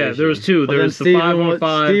conversation. Yeah, there was 2. There was the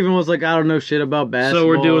 5-on-5. Steven was like, I don't know shit about basketball. So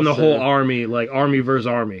we're doing the whole army, like army versus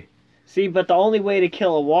army. See, but the only way to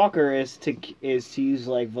kill a walker is to use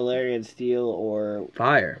like Valerian steel or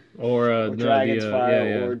fire or dragon's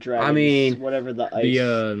fire or dragon's. I mean, whatever the ice.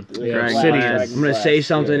 city. I'm gonna say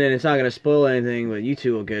something and it's not gonna spoil anything, but you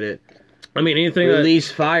two will get it. I mean, anything. Release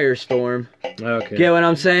Firestorm. Okay. Get what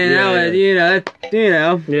I'm saying? Yeah.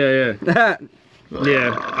 Yeah.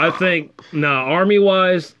 Yeah, I think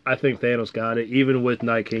army-wise, I think Thanos got it, even with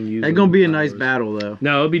Night King using. It's gonna be a nice battle, though.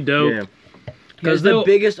 No, it'll be dope. Yeah. Because the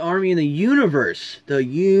biggest army in the universe. I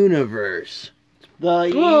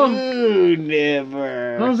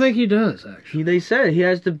don't think he does, actually. They said he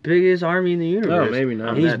has the biggest army in the universe. Oh, maybe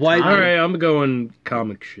not. He's white. All right, I'm going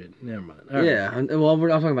comic shit. Never mind. All yeah, right. well, I'm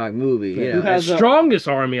talking about movie. Yeah. Who has strongest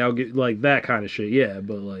army? I'll get like that kind of shit. Yeah,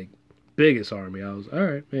 but like biggest army, I was all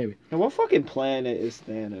right, maybe. Now, what fucking planet is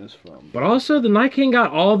Thanos from? But also, the Night King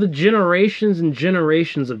got all the generations and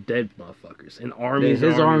generations of dead motherfuckers and armies.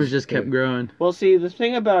 His armies just kept growing. Well, see, the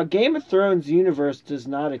thing about Game of Thrones universe does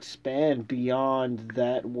not expand beyond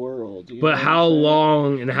that world. But how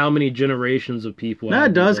long and how many generations of people? No,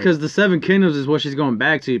 it does, because the Seven Kingdoms is what she's going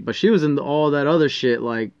back to. But she was in all that other shit,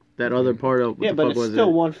 like that other part of. Yeah, but it's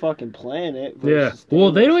still one fucking planet. Yeah.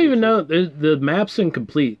 Well, they don't even know. The map's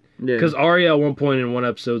incomplete. Yeah. Because Arya at one point in one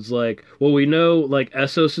episode's like, well, we know, like,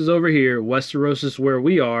 Essos is over here, Westeros is where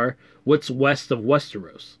we are, what's west of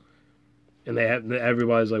Westeros? And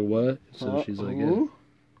everybody's like, what? So she's like,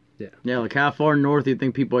 yeah. Yeah, like, how far north do you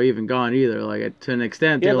think people are even gone either? Like, to an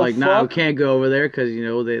extent, they're like, nah, we can't go over there, because,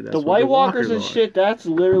 that's the White Walkers and shit, that's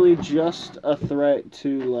literally just a threat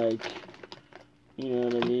to, like, you know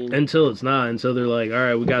what I mean? Until it's not, until they're like, all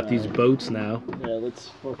right, we got these boats now. Yeah, let's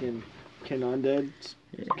fucking, can undead...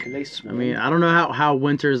 Can they swim? I mean, I don't know how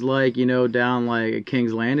winter's like, down like at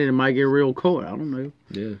King's Landing. It might get real cold. I don't know.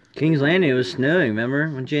 Yeah. King's Landing, it was snowing. Remember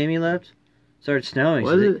when Jamie left? Started snowing.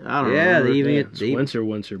 Was it? I don't know. Yeah, they even it's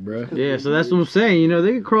winter, bro. Yeah, so that's what I'm saying.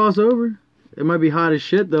 They could cross over. It might be hot as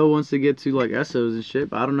shit though once they get to like Essos and shit.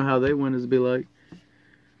 But I don't know how they winters be like.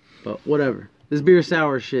 But whatever. This beer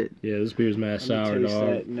sour shit. Yeah, this beer's mad sour, taste dog.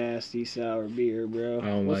 That nasty sour beer, bro. I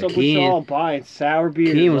don't What's like up with y'all buying sour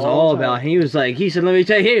beer? Keen was all about. He said, "Let me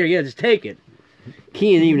take here. Yeah, just take it."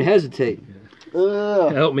 Keen didn't even hesitate.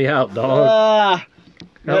 Ugh. Help me out, dog.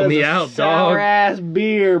 Help me out, dog. Sour ass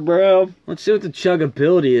beer, bro. Let's see what the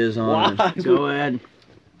chuggability is on Why? it. Go ahead.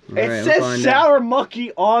 It says sour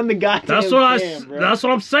monkey on the goddamn That's what can, bro. That's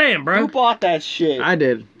what I'm saying, bro. Who bought that shit? I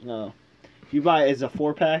did. No. You buy it as a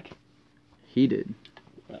 4-pack? He did.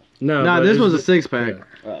 No, Nah, this was a 6-pack.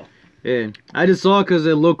 Yeah. Oh. Yeah, I just saw it because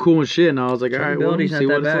it looked cool and shit, and I was like, all right, well, let me Chugability's see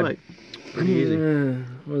not what it's that like. Pretty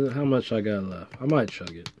easy. How much I got left? I might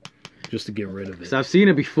chug it just to get rid of it. Cause I've seen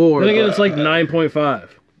it before. Then again, it's like 9.5.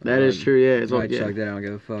 That is true. Yeah, it's I like, chug that. I don't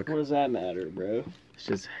give a fuck. What does that matter, bro? It's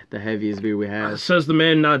just the heaviest beer we have. Says the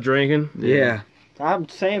man not drinking. Yeah. I'm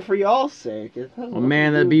saying for y'all's sake. A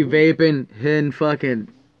man that be vaping, hitting fucking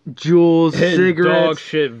Juuls, Hitting cigarettes, dog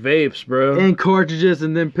shit vapes, bro. and cartridges,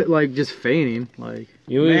 and then like just fainting. Like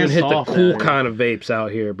You don't even man's hit the soft cool at it. kind of vapes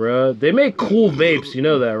out here, bro. They make cool vapes, you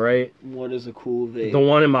know that, right? What is a cool vape? The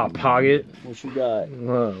one in my pocket. What you got?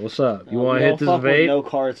 What's up? You No, want we to hit don't this fuck with vape? No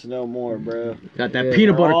carts, no more, bro. Got that Yeah.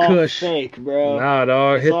 peanut butter All kush. fake, bro. Nah,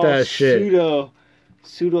 dog. It's Hit all that shit.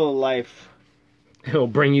 Pseudo life. It'll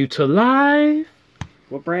bring you to life.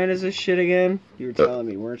 What brand is this shit again? You were telling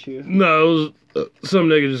me, weren't you? No, it was some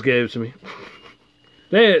nigga just gave it to me.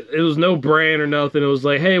 It was no brand or nothing. It was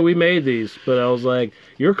like, hey, we made these, but I was like,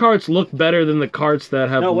 your carts look better than the carts that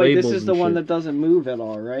have No, wait, labels. this is the and one shit. that doesn't move at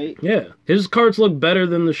all, right? Yeah, his carts look better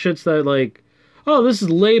than the shits that like. Oh, this is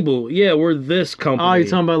label. Yeah, we're this company. Oh, you're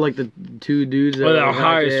talking about like the two dudes that But they're are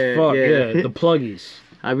high as fuck. Yeah, the pluggies.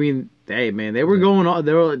 I mean, hey man, they were going on.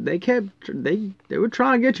 They were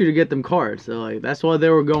trying to get you to get them cards. So like that's why they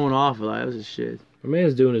were going off of. Like, that was just shit. My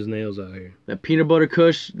man's doing his nails out here. That peanut butter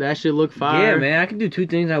kush, that shit look fire. Yeah, man. I can do two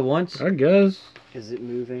things at once. I guess. Is it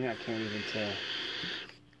moving? I can't even tell.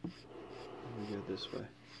 Let me go this way.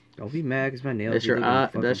 Don't be mad because my nails. That's your look like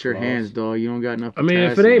fucking that's your claws. hands, dog. You don't got enough. I mean,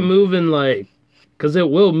 if it potassium. ain't moving like, cause it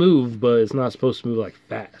will move, but it's not supposed to move like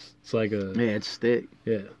fast. It's like a yeah, it's thick.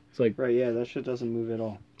 yeah. It's like Right, yeah, that shit doesn't move at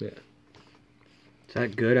all. Is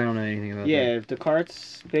that good? I don't know anything about Yeah, if the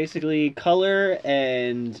carts basically color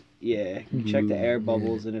and yeah, you check the air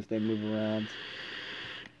bubbles and if they move around.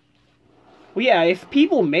 Well, yeah, if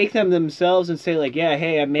people make them themselves and say like, yeah,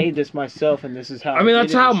 hey, I made this myself and this is how. I mean, did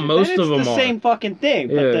that's it and how shit, most then of them it's the are. same fucking thing.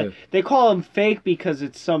 But Yeah. they call them fake because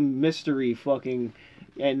it's some mystery fucking.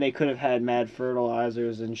 And they could have had mad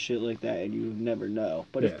fertilizers and shit like that, and you would never know.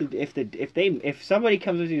 But Yeah. if somebody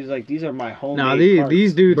comes with you and is like, these are my homemade Nah, carts,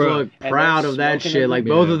 these dudes Bro. look And proud they're of that smoking shit. them. Like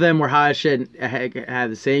both Yeah. of them were high as shit. And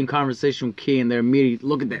had the same conversation with Key, and they're immediately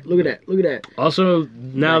look at that, look at that, look at that. also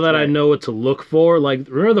now Right, that I right. know what to look for. Like,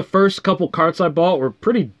 remember the first couple carts I bought were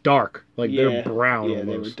pretty dark. Like they're brown Yeah, they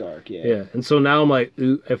were almost. dark. Yeah, and so now I'm like,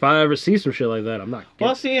 ooh, if I ever see some shit like that, I'm not.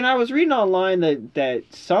 Well, see, and I was reading online that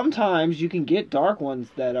sometimes you can get dark ones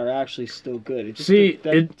that are actually still good. It's just See,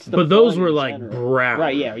 that's the but those fun were in like general. brown.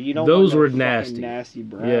 Right? Yeah, you don't. Those want no were fucking nasty. nasty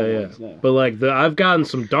brown Yeah. ones. No. But like I've gotten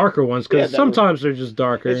some darker ones Yeah, because that sometimes they're just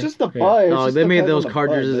darker. It's just the Yeah. bud. It's Oh, just they made depends those on the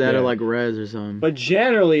cartridges bud, that yeah. are like res or something. But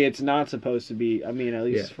generally, it's not supposed to be. I mean, at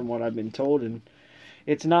least Yeah. from what I've been told, and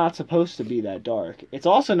it's not supposed to be that dark. It's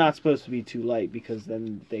also not supposed to be too light because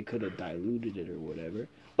then they could have diluted it or whatever.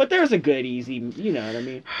 But there's a good, easy. You know what I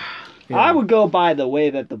mean? Yeah. I would go by the way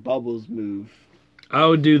that the bubbles move. I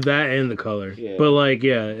would do that and the color. Yeah. But like,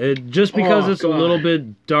 just because Oh, it's a God. little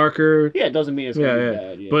bit darker. Yeah, it doesn't mean it's gonna Yeah. be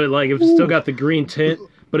bad. Yeah. But like, if it's still got the green tint.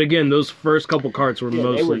 But again, those first couple carts were Yeah,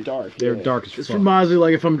 mostly they were dark. They were yeah. dark as This fuck. reminds me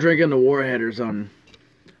like if I'm drinking the Warhead or something.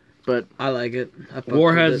 But I like it. I fuck with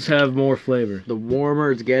Warheads it. have more flavor. the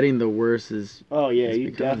warmer it's getting, the worse is. Oh yeah, It's you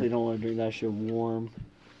becoming- definitely don't want to drink that shit warm.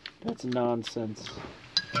 That's nonsense.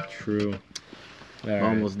 True. All right.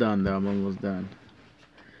 Almost done though. I'm almost done.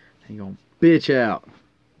 Ain't gonna bitch out.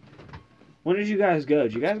 When did you guys go?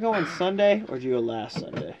 Did you guys go on Sunday or did you go last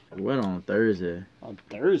Sunday? We went on Thursday. On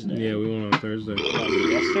Thursday. Yeah, we went on Thursday.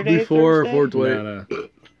 Like yesterday. Before Thursday? 420.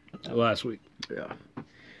 Last week. Yeah.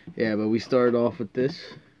 Yeah, but we started off with this.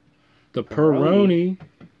 The Peroni.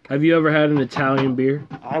 Have you ever had an Italian beer?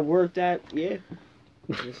 I worked at Yes,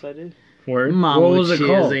 I did. Word. Mama What was it Cheers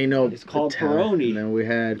called? ain't no It's called Italian. Peroni. And then we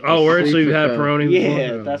had. Oh, word. So you've had Pacifico. Peroni Yeah,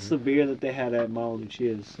 before? that's the beer that they had at Mama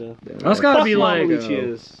Lucia's. So. That's gotta Fuck be Mama like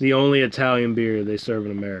Lucia's. the only Italian beer they serve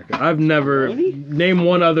in America. I've never Peroni? name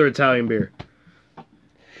one other Italian beer.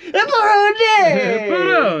 Peroni!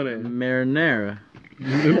 Peroni. Marinara. The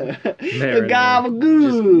Marinara. gabagool.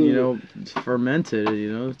 Just, you know, it's fermented,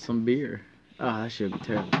 you know, it's some beer. Oh, that should be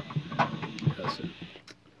terrible.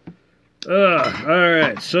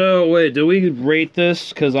 Alright, so wait, do we rate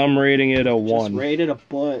this? Because I'm rating it a Just 1. rated a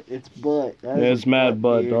butt. It's butt. That Yeah, is it's mad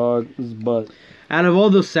butt, beer. dog. It's butt. Out of all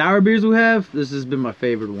the sour beers we have, this has been my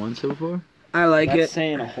favorite one so far. I like That's it.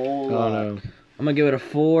 saying a whole Oh, lot. no. I'm gonna give it a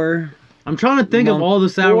 4. I'm trying to think of all the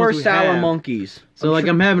sour Four ones we sour have. monkeys. So like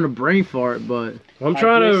I'm having a brain fart, but I'm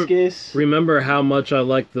trying to Hibiscus. remember how much I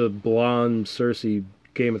like the blonde Cersei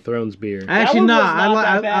Game of Thrones beer. Actually, one nah. was not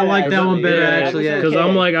I that like bad, that one better. Yeah, Actually, yeah. Because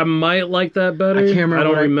I'm like, I might like that better. I can't remember. I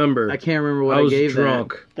don't remember. I can't remember what I I was gave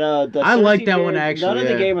drunk. The I Cersei like that one, beers, actually, None of the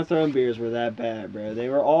yeah. Game of Thrones beers were that bad, bro. They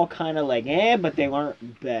were all kind of like, but they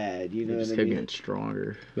weren't bad. You that. know Just what I kept mean? getting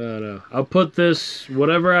stronger. No. I'll put this,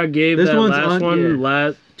 whatever I gave This that one's last one,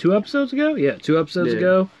 yeah. 2 episodes ago? Yeah, 2 episodes Yeah.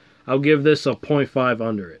 ago. I'll give this a 0.5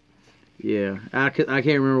 under it. Yeah, I can't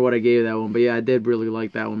remember what I gave that one, but yeah, I did really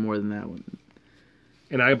like that one more than that one.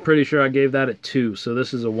 And I'm pretty sure I gave that a 2, so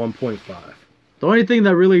this is a 1.5. The only thing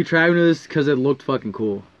that really attracted me to this is because it looked fucking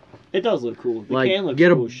cool. It does look cool. The Like, can looks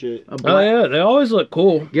get a- cool as shit. A Oh black, yeah, they always look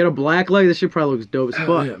cool. Get a black leg. This shit probably looks dope as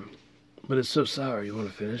fuck. Yeah. But it's so sour. You want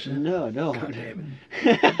to finish it? No. God damn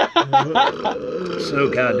it. So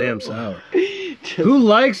goddamn sour. Who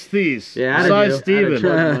likes these? Yeah, I Besides do. I had a Steven.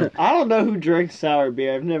 drunk one. I don't know who drinks sour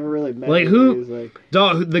beer. I've never really met. Like, anybody who- who's like,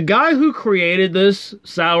 Dog, the guy who created this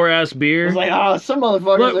sour ass I beer. was like, oh, some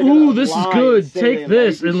motherfuckers. Like, are gonna ooh, this is lie good. and say Take they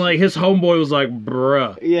this. like And like his homeboy was like,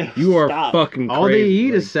 bruh, yeah, you are stop. fucking crazy. All they eat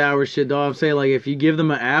Like, is sour shit, dog. I'm saying, like, if you give them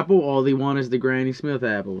an apple, all they want is the Granny Smith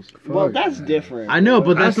apples. Well, fuck, that's man. different. I know,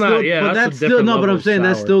 bro. but that's That's not- still, yeah, but that's a that's still different no. But level I'm of saying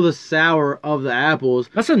that's sour. still the sour of the apples.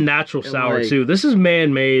 That's a natural And, sour like- too. This is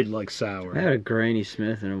man-made like sour. I had a Granny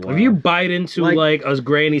Smith in a while. If you bite into Like- like a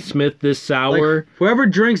Granny Smith this sour, Like, whoever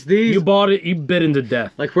drinks these, you bought it, you bit into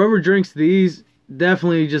death. like whoever drinks these,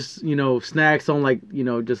 definitely just snacks on like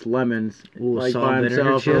just lemons, Ooh, like salt by and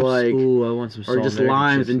vinegar himself, or chips. like Ooh, I want some salt or just and vinegar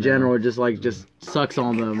limes chips in now. general, just sucks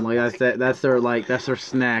on them. Like that's their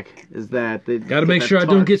snack. Is that they Got to get make that sure I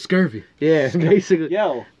don't tart. get scurvy. Yeah, basically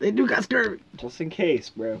Yo, they do got scurvy. just in case,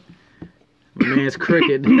 bro. Man, it's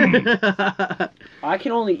cricket. I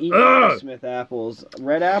can only eat Ugh. Granny Smith apples.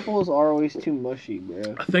 Red apples are always too mushy,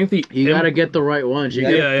 bro. I think the You gotta get the right ones. You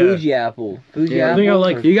Yeah, got Yeah, Fuji apple. Fuji Yeah, I apple. think I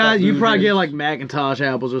like- you probably get like Macintosh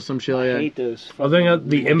apples or some shit I like that. hate those. I think fucking-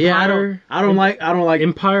 the Empire. Yeah, I don't like.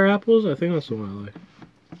 Empire apples. I think that's the one I like.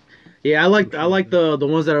 Yeah, I like the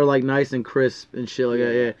ones that are like nice and crisp and shit like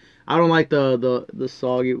that. Yeah, I don't like the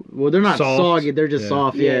soggy. Well, they're not Soft. soggy. They're just Yeah.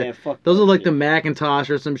 soft. Yeah. Fuck Those that are like shit. the Macintosh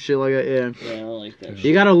or some shit like that. Yeah. Yeah, I don't like that. You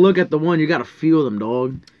shit. gotta look at the one. You gotta feel them,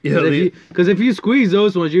 dog. Yeah, Because if you squeeze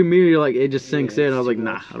those ones, you immediately like it just sinks Yeah, in. I was it's like, too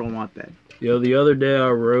nah, much. I don't want that. the other day I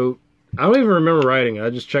wrote. I don't even remember writing it. I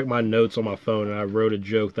just checked my notes on my phone and I wrote a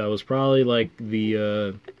joke that was probably like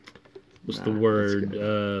the what's the Nah, word?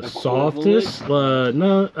 that's Softest?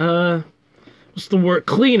 What's the word?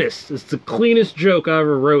 Cleanest. It's the cleanest joke I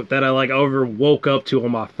ever wrote that I ever woke up to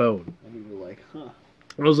on my phone. And you were like, huh?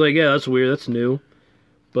 I was like, yeah, that's weird. That's new.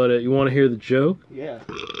 But you want to hear the joke? Yeah.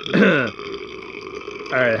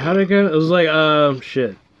 Alright, how'd it go? It was like,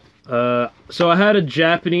 shit. So I had a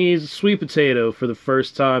Japanese sweet potato for the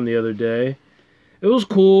first time the other day. It was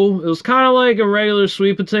cool. It was kind of like a regular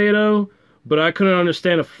sweet potato, but I couldn't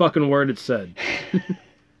understand a fucking word it said.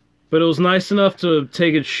 But it was nice enough to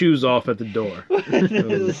take its shoes off at the door. That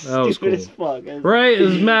was That was stupid as cool. fuck. It's- Right? It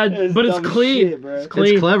was mad, it's but it's dumb as clean. shit, bro. It's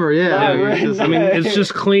clean. It's clever, yeah. Nah, It's right. just- I mean, it's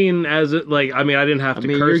just clean as it, I didn't have I to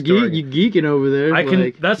mean, curse you're during it. geeking over there. I can.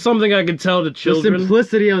 like, That's something I can tell to the children.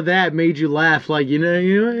 simplicity of that made you laugh. Like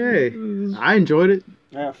hey, I enjoyed it.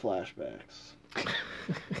 I have flashbacks.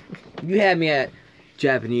 You had me at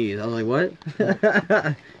Japanese. I was like,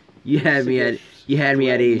 what? You had me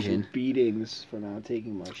at Asian. Beatings for not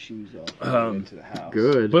taking my shoes off into the house.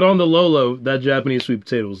 Good. But on the Lolo, that Japanese sweet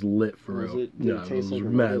potato was lit for Was real. it? Did it taste like a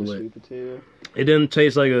mad regular lit. sweet potato? It didn't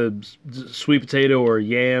taste like a sweet potato or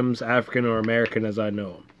yams, African or American as I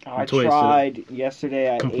know them. I Tasted it. tried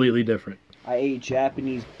yesterday. Completely different. I ate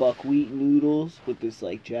Japanese buckwheat noodles with this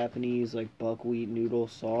Japanese buckwheat noodle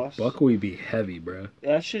sauce. Buckwheat be heavy, bro.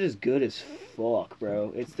 That shit is good as fuck,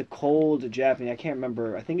 bro. It's the cold Japanese. I can't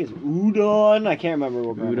remember. I think it's udon. I can't remember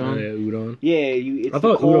what brand. Udon? Yeah, udon. Yeah, It's I the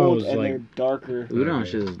thought udon cold was, and like- they're darker. Udon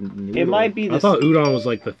shit is noodle. It might be I the. thought udon was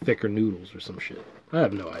like the thicker noodles or some shit. I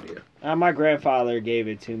have no idea. My grandfather gave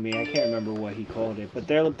it to me. I can't remember what he called it, but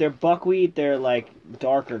they're buckwheat. They're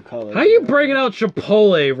darker colors. How you bringing out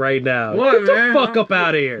Chipotle right now? What, Get the man? fuck up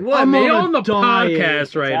out of here. What, I'm man? on the Diet.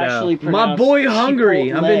 podcast right now. My boy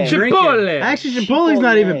hungry. I've been drinking. Chipotle. Actually, Chipotle's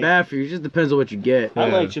not even Chipotle. bad for you. It just depends on what you get. I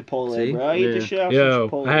Yeah. like Chipotle, See? bro. I eat the Yeah. shit out Yo,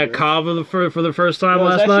 of Chipotle. I had bro. kava for the first time Yo, is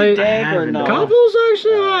last that shit night. dank or haven't. no? Kava was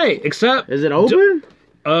actually alright, except Is it open?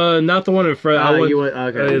 not the one in front. I went, you went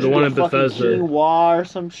okay. the one in Fucking Bethesda. quinoa or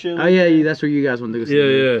some shit. Oh yeah, that's where you guys went to go see.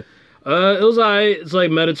 Yeah. It was alright. It's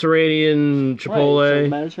like Mediterranean Chipotle. Right,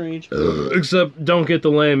 Mediterranean Chipotle. Except don't get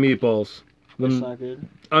the lamb meatballs. That's not good.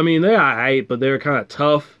 I mean, they're alright, but they're kind of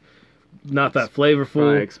tough. not that Probably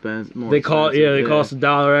flavorful. expensive. More They cost expensive, they cost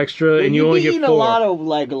 $1 extra, and you be only get eating 4. a lot of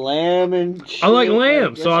like lamb and shit. I like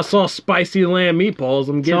lamb, so I this- saw spicy lamb meatballs.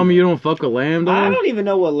 I'm getting. Tell me you don't fuck with lamb, I dog. don't even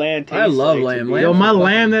know what lamb tastes I love like, to lamb. be Lamb Yo, honest. my fucking-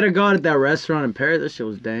 lamb that I got at that restaurant in Paris, that shit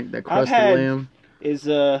was dank. That crusted had- lamb. Is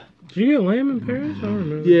Did you get lamb in Paris? I don't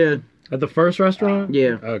remember. Yeah, At the first restaurant.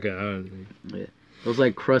 yeah. Okay. I don't know. It was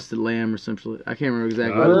like crusted lamb or something. I can't remember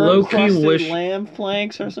exactly. I what it was. low-key crusted wish- lamb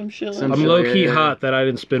flanks or some shit. Some like I'm shit, low key yeah. hot that I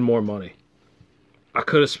didn't spend more money. I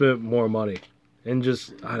could have spent more money, and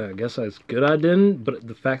just I guess it's good I didn't. But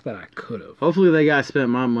the fact that I could have, Hopefully, that guy spent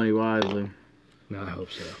my money wisely. no, I hope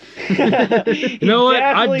so. that. You know what?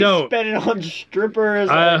 I don't. Spend it on strippers.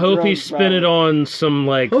 I or hope he drugs, spent it on some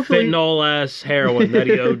like Hopefully- fentanyl ass heroin that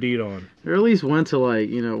he OD'd on, Or at least went to like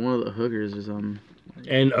one of the hookers or something.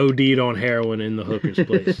 and OD'd on heroin in the hooker's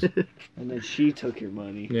place. And then she took your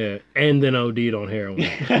money. Yeah, and then OD'd on heroin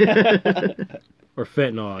or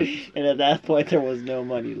fentanyl. And at that point, there was no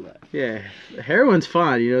money left. Yeah, heroin's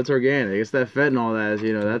fine. It's organic. It's that fentanyl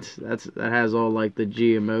that has all like the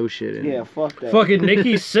GMO shit in Yeah, it. fuck that. Fucking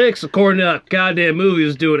Nikki Sixx, according to that goddamn movie,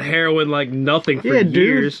 was doing heroin like nothing for Yeah, dude,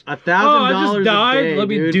 years. $1,000 Oh, I just a died. day, Let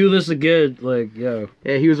me dude. do this again. Like, yo.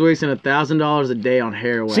 Yeah, he was wasting $1,000 a day on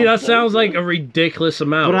heroin. See, that sounds like a ridiculous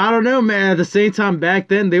amount. But I don't know, man. At the same time, back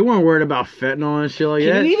then they weren't worried about fentanyl and shit like Can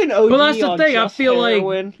that. you even OD But that's the on thing, I just feel like-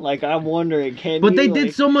 heroin? Like, I'm wondering, can But you, they like,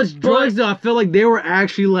 did so much drugs though. I feel like they were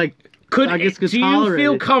actually like. I guess do you tolerate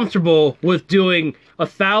feel it. comfortable with doing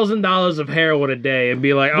 $1,000 of heroin a day and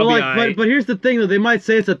be like, I'll But be like, alright? but here's the thing though. They might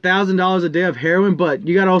say it's $1,000 a day of heroin, but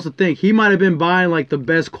you gotta also think he might have been buying like the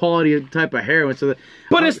best quality type of heroin. So that,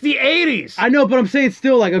 But it's the 80s. I know, but I'm saying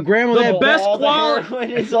still like a gram of The that. best all the quality-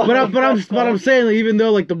 heroin is all But the I'm best but I'm quality. saying like, even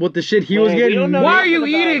though like what the shit he Man, was we getting. don't know Why are nothing you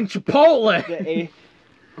about eating Chipotle? the-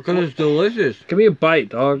 Because it's delicious. Give me a bite,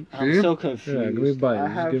 dog. I'm so confused. Yeah, give me a bite. I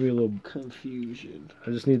Just have give me a little. confusion. I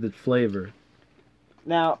just need the flavor.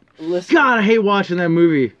 Now, listen. God, I hate watching that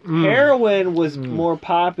movie. Heroin was more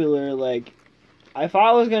popular, like, if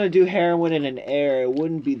I was gonna do heroin in an era, it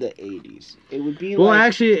wouldn't be the 80s. It would be Well, like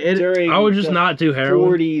actually, during I would just the not do heroin.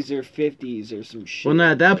 40s or 50s or some shit. well,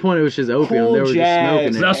 no, at that point it was just opium. Cool They were just jazz.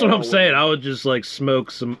 smoking it. That's what I'm Heroin. saying. I would just like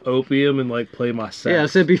smoke some opium and like play my sax. Yeah, I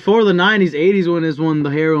said before the 90s, 80s when the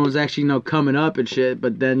heroin was actually coming up and shit.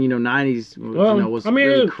 But then 90s Well, was I mean,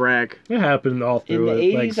 really crack. It happened all in through the it.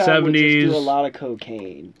 80s, Like I would just 70s, do a lot of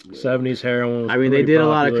cocaine. 70s heroin. Was I mean, they pretty did a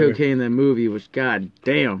lot of popular. cocaine in that movie, which god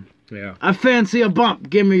damn. Yeah, I fancy a bump.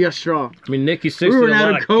 Give me your straw. I mean, Nikki Sixx We did were a lot out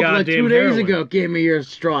of of coke like goddamn 2 days heroin. ago. Give me your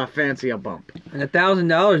straw. I fancy a bump. And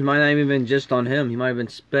 $1,000 might not even been just on him. He might have been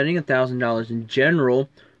spending $1,000 in general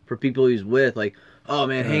for people he's with. Like, oh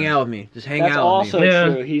man, hang out with me. Just hang That's out also with me. Yeah,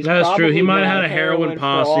 true. He's that's true. He probably might have got had a heroin for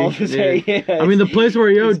all posse. of his- Yeah. yeah, I mean, the place where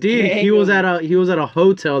he it's OD'd, gang he was of- at a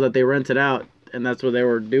hotel that they rented out, and that's where they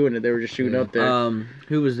were doing it. They were just shooting up there.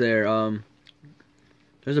 Who was there?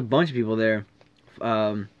 There's a bunch of people there.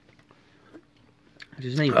 What's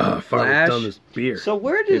his name? Oh, fuck, I've done Flash. this beer. So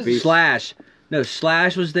where does Hippie. Slash. No,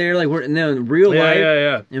 Slash was there. Like we're no in real Yeah, life.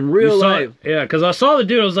 yeah. In You real saw- life. Yeah, because I saw the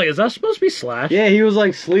dude. I was like, is that supposed to be Slash? Yeah, he was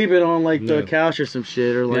like sleeping on like the Yeah. couch or some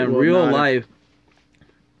shit or like in real whatnot. life,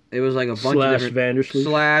 it was like a bunch Slash of different Vandersloot.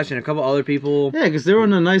 Slash and a couple other people. Yeah, because they were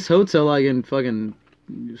in a nice hotel like in fucking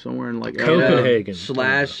somewhere in like Copenhagen. LA. Copenhagen.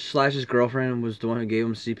 Slash's girlfriend was the one who gave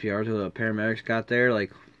him CPR till the paramedics got there.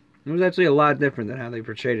 Like, it was actually a lot different than how they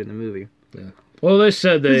portrayed it in the movie. Well, they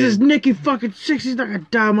said This they. is Nicky fucking 6. He's not gonna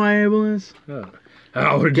die in my ambulance.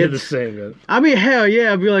 I would have did the Gets- same. Man. I mean, hell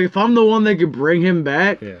yeah. I'd be like, if I'm the one that could bring him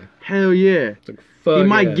back, Yeah. hell yeah. It's like, fuck He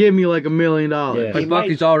might yeah. give me like $1 million. Yeah. Like, He might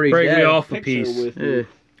Bucky's already break dead. me off a picture piece. with Yeah. me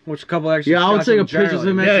Which a couple extra Yeah, I would shots take in a picture of him. journaling.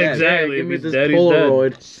 and Yeah, say, exactly. Give me If this he's dead, he's dead.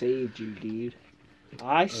 Polaroid. saved you, dude.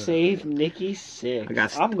 I saved Nikki Sixx. I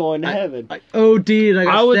got- I'm going to heaven. I OD'd. I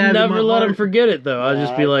got I would stabbed in never my let heart. him forget it though. I'd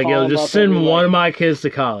just be I'd like, call yo, him just up send and be one like, of my kids to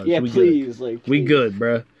college. Yeah, we Good. please. Like, We please. good,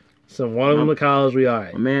 bruh. Send one of them to college. We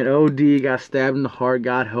alright. My man OD got stabbed in the heart,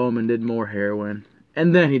 got home, and did more heroin.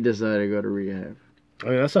 And then he decided to go to rehab. I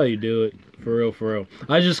mean, that's how you do it. For real, for real.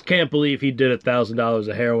 I just can't believe he did $1,000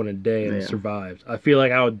 of heroin a day and Yeah. survived. I feel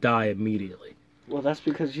like I would die immediately. Well, that's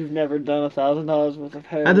because you've never done $1,000 worth of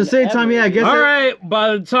heroin. At the same time, ever, yeah, I dude. guess- All right.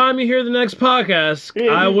 By the time you hear the next podcast,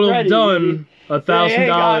 Yeah, I he's will have ready. done $1,000 Hey,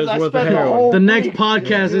 guys, I worth of spent the heroin. whole- The next week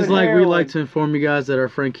podcast is doing like, we heroin. like to inform you guys that our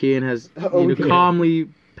friend Kian has Oh, yeah. calmly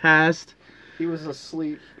passed. He was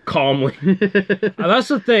asleep. Calmly. That's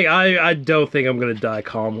the thing. I don't think I'm gonna die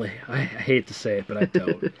calmly. I hate to say it, but I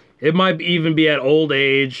don't. It might even be at old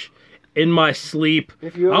age, in my sleep.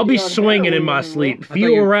 I'll be swinging in my sleep. If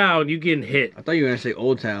you around, you getting hit. I thought you were gonna say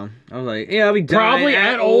Old Town. I was like, yeah, I'll be Probably dying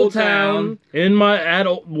at Old Town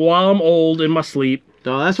while I'm old in my sleep.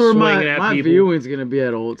 No, that's where Swinging at my people. viewing's gonna be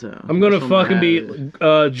at Old Town. I'm gonna That's where my fucking hat be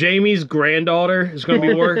is. Jamie's granddaughter is gonna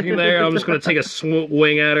be working there. I'm just gonna take a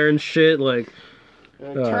swing at her and shit. Like,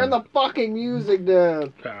 Turn the fucking music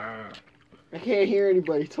down. I can't hear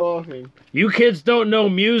anybody talking. you kids don't know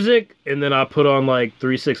music, and then I put on like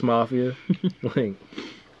 3-6 Mafia. Like,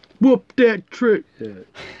 Whoop that trick.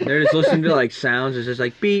 They're just listening to like sounds. It's just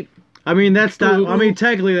like beep. I mean, that's not. I mean,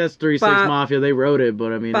 technically that's 3-6 Bop. Mafia. They wrote it,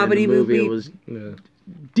 but I mean, in the Boppity movie boop it was yeah.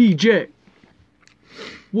 DJ.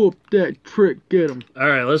 Whoop that trick, get him. All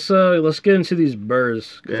right, let's get into these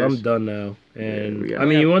burrs because Yes. I'm done now. And Yeah, I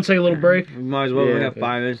mean, you want to take a little break? We might as well. We Yeah. got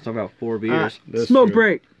 5 minutes to talk about 4 beers. That's Smoke true.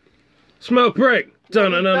 break. Smoke break.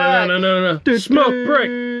 Dun dun dun dun dun dun dun. Smoke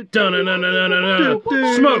break. Dun dun dun dun dun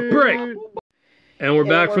dun. Smoke break. And we're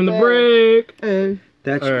back we're from the back. break. Hey.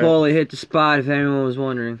 That All right. Chipotle hit the spot. If anyone was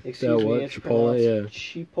wondering. Excuse me, what? it's Chipotle, pronounced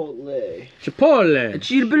Chipotle. Chipotle.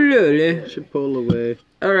 Chipotle. Should pull away.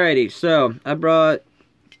 Alrighty, so I brought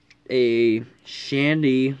a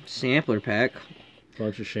Shandy sampler pack.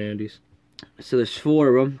 Bunch of shandies. So there's 4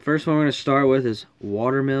 of them. First one we're gonna start with is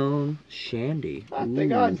watermelon Shandy. I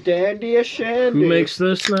think I dandy a shandy. Who makes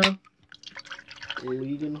this now?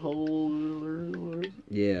 Leading holder.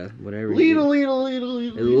 Yeah, whatever. Leadle.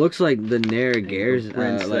 It looks like the Narragares,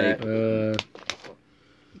 Prince like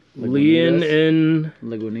Leon and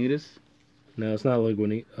Lagunitas? no, it's not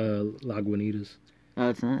Lagunitas. Oh,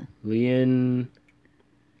 it's not. Leon.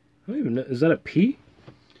 I don't even know. Is that a P?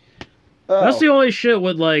 Oh, That's the only shit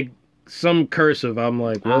with like some cursive. I'm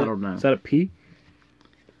like, what? I don't know. Is that a P?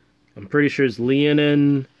 I'm pretty sure it's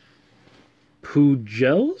Leonin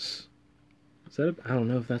Pugels. Is that? I don't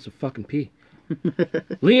know if that's a fucking P.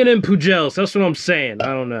 Leonin Pugels. That's what I'm saying. I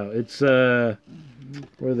don't know. It's where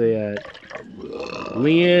are they at?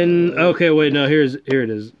 Leon. Okay, wait. No, here it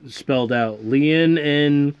is. Spelled out.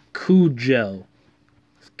 Leonin Kugel.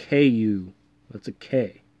 It's Ku. That's a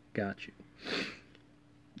K. Got you.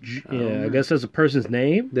 Yeah, I guess that's a person's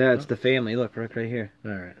name. that's the family. Look, right here.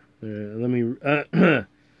 All right. Let me.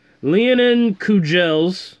 Leonin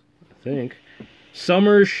Kugels, I think.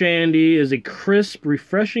 Summer Shandy is a crisp,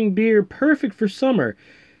 refreshing beer perfect for summer.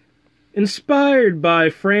 Inspired by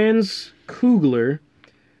Franz Kugler,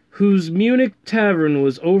 whose Munich tavern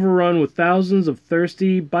was overrun with thousands of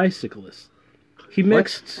thirsty bicyclists. He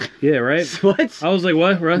mixed. Yeah, right? What? I was like,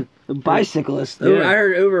 what? Right? Bicyclist. Yeah. I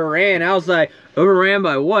heard overran. I was like, overran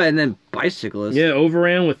by what? And then bicyclist. Yeah,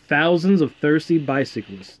 overran with thousands of thirsty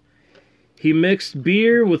bicyclists. He mixed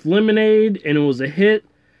beer with lemonade, and it was a hit.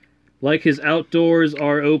 Like his outdoors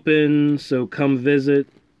are open, so come visit.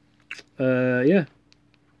 Yeah.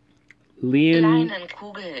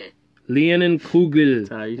 Leinenkugel. Leinenkugel. That's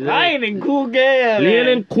how you say it. Leinenkugel.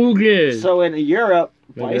 Leinenkugel. So in Europe,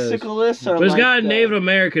 I guess. bicyclists are But it's like got the- Native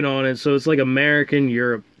American on it, so it's like American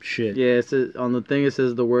Europe shit. Yeah, it says, on the thing it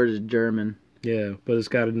says the word is German. Yeah, but it's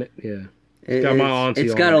got a yeah. It, got my it's- auntie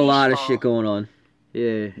it's on got it. a lot of shit going on.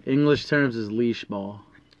 Yeah, English terms is leash ball.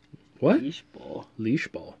 What? Leash ball. Leash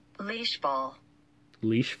ball. Leash ball.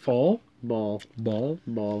 Leash fall. Ball. Ball.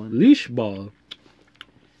 Balling. Leash ball.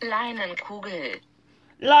 Leinenkugel.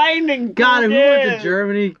 Leinenkugel. God, if we went to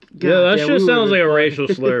Germany... God, Yeah, that we shit sounds would've like a been racial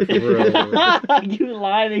fucking- slur for real. You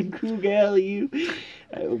Leinenkugel, you.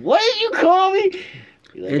 What did you call me?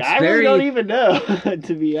 Like, It's I very- really don't even know,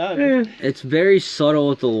 to be honest. It's very subtle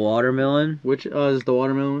with the watermelon. Which is the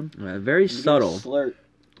watermelon? Very subtle. Slurp.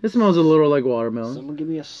 It smells a little like watermelon. Someone give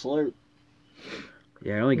me a slurp.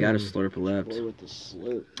 Yeah, I only got a slurp left. Boy with the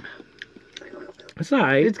slurp. It's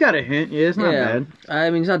alright. It's got a hint. Yeah, it's not Yeah. bad. I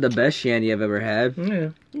mean, it's not the best shandy I've ever had, Yeah.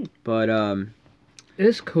 but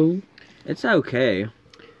It's cool. it's okay.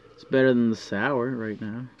 It's better than the sour right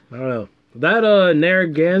now. I don't know. That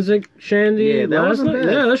Narragansett shandy Yeah, that last wasn't night.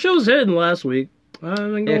 bad. Yeah, that shit was hitting last week. I ain't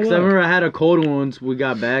gonna Yeah, because I lie. remember I had a cold one once we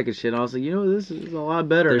got back and shit. I was like, you know, this is a lot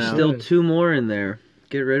better There's now. still 2 more in there.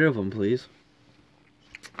 Get rid of them, please.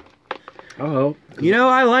 Oh, You know,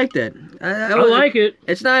 I liked it. I like it.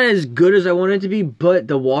 It's not as good as I want it to be, but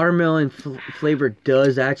the watermelon flavor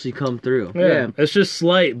does actually come through. Yeah. It's just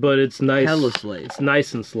slight, but it's nice. Hella slight. It's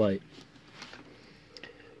nice and slight.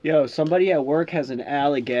 Yo, somebody at work has an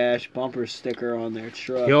Allagash bumper sticker on their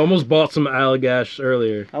truck. You almost bought some Allagash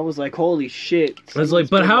earlier. I was like, holy shit. I was like,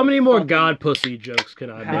 but how many more God pussy jokes can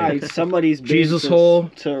I Hi, make? somebody's been Jesus to, hole.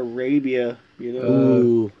 to Arabia, you know.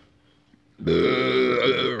 Ooh.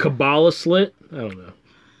 Kabbalah slit? I don't know.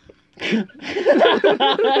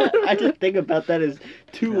 I didn't think about that as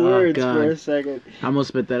 2 Oh, words God. for a second. I'm gonna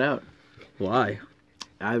spit that out. Why?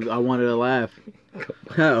 I wanted to laugh.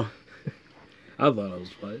 Oh. I thought it was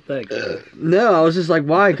funny. Thank you. No, I was just like,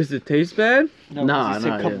 why? Because it tastes bad? No, Nah, he said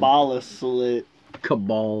nah, yeah. Kabbalah Slit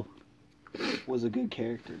Cabal. was a good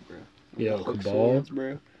character, bro. Yeah, Hook Cabal. swords,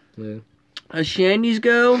 bro. Yeah. As Shandy's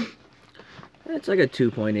go, it's like a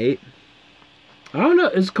 2.8. I don't know.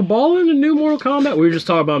 Is Cabal in the new Mortal Kombat? We were just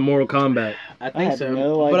talking about Mortal Kombat. I I think had so.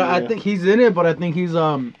 no But I idea. think he's in it, but I think he's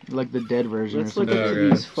like the dead version Let's or look something. at Okay.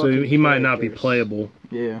 these So fucking he might not be characters. playable.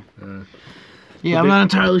 Yeah. Uh, Yeah, I'm not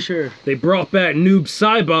entirely sure. They brought back Noob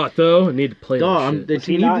Saibot though. I need to play Dog, that they, shit.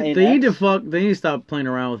 he not in need to X? fuck. They need to stop playing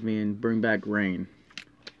around with me and bring back Rain.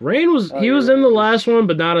 Rain was Oh, he yeah, was in the Rain. last one,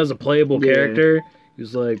 but not as a playable Yeah. character. He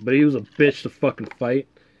was like, but he was a bitch to fucking fight.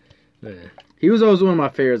 Yeah. He was always one of my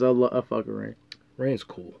favorites. I fuck with Rain. Rain's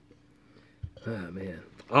cool. Ah man.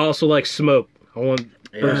 I also like Smoke. I want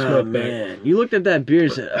bring Smoke back. Man. You looked at that beer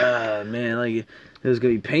and said, man, like it was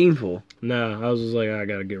going to be painful. Nah, I was just like, I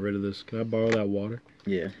gotta get rid of this. Can I borrow that water?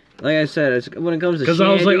 Yeah. Like I said, it's, when it comes to Because I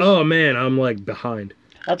was like, Shandy's- oh man, I'm like behind.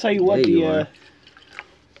 I'll tell you what, There you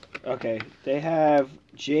okay, they have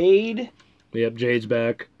Jade, Yep, Jade's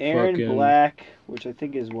back. Aaron Fucking- Black, which I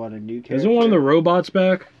think is what, a new character. Isn't one of the robots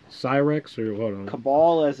back? Cyrex or what?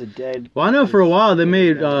 Cabal as a dead. Well, I know for a while they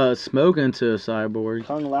made Smoke into a cyborg.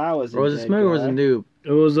 Kung Lao as a Or was it dead Smoke or was guy. it Noob?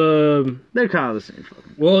 It was They're kind of the same.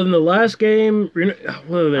 Fucking. well in the last game. You know,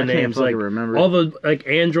 what are their I can't names? fucking Like remember. all the like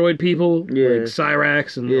android people, Yeah. like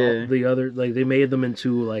Cyrax and Yeah. all the other. Like they made them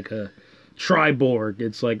into like a Triborg.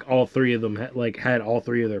 It's like all three of them had all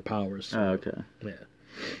three of their powers. Oh, okay.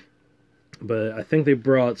 But I think they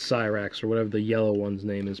brought Cyrax or whatever the yellow one's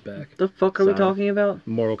name is back. The fuck are we Sorry. talking about?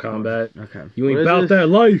 Mortal Kombat. Okay. You ain't What is about this? that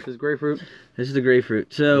life. This is grapefruit. This is the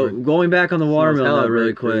grapefruit. So, Right. going back on the watermelon hella though,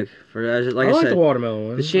 really grapefruit. quick. Like I I like said, the watermelon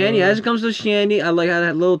one. the Shandy, as it comes to the Shandy, I like how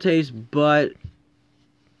that little taste, but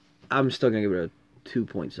I'm still going to give it a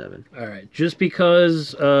 2.7. All right, just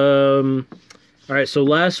because. All right, so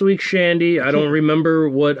last week's Shandy, I don't remember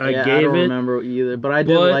what I I gave don't it. remember either, but I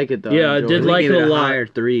did But, like it though. yeah, I enjoyed did it. like gave it a a lot. higher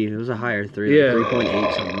 3. It was a higher 3. Yeah.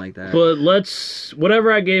 3.8, something like that. But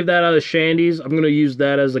whatever I gave that out of Shandies, I'm gonna use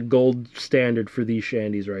that as a gold standard for these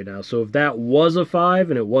Shandies right now. So if that was a 5,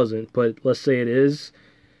 and it wasn't, but let's say it is,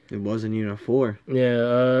 it wasn't even a 4.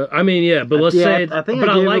 yeah. I mean, yeah, but let's Yeah, say, I think but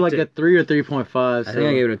I I gave it liked like it. a 3 or 3.5. I think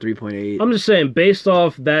I gave it a 3.8. I'm just saying, based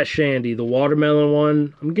off that Shandy, the watermelon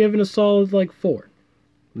one, I'm giving a solid like 4.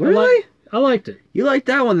 Really? I liked it. You like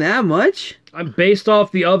that one that much? I'm based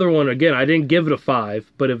off the other one again. I didn't give it a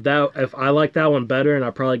 5, but if I like that one better, and I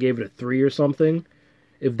probably gave it a 3 or something.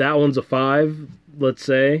 If that one's a 5, let's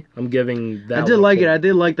say, I'm giving that. I did one like a it. 4. I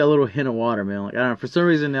did like that little hint of watermelon. Like, I don't know. For some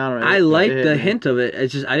reason, I don't know. I it like hit the me. hint of it.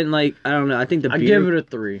 It's just I didn't like. I don't know. I think the I beer. give it a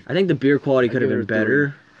 3. I think the beer quality could have give been it a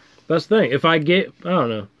better. That's the thing. If I get, I don't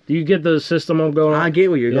know. Do you get the system I'm going on? I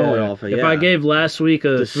get what you're Yeah. going off of. If Yeah. I gave last week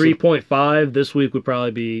a The 3.5, this week would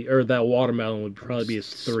probably be, or that watermelon would probably be a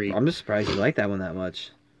 3. I'm just surprised you like that one that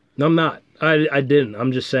much. No, I'm not. I didn't.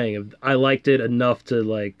 I'm just saying, if I liked it enough to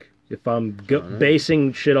like, if I'm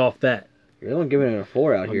basing shit off that. You're only giving it a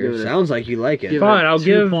 4 out I'll here. give it a- Sounds like you like it. give Fine, it I'll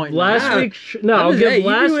give 2.9. last week. No, I'm I'll just- hey, give you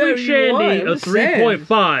last do whatever week's you want, Shandy I'm a just saying.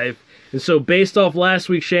 3.5. And so, based off last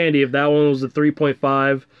week's Shandy, if that one was a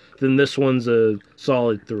 3.5, then this one's a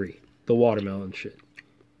solid 3. The watermelon shit.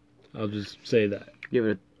 I'll just say that. Give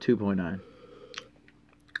it a 2.9.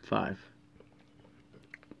 5.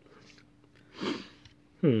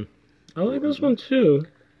 I like this one too.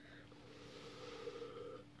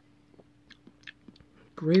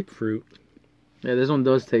 Grapefruit. Yeah, this one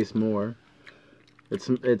does taste more. It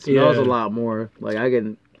smells Yeah. a lot more. Like I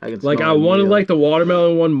can. Like smell I it wanted immediately. like the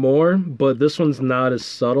watermelon one more, but this one's not as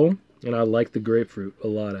subtle, and I like the grapefruit a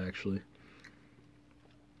lot actually.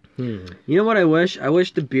 You know what I wish? I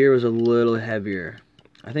wish the beer was a little heavier.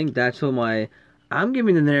 I think that's what I'm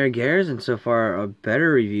giving the Narragansett so far a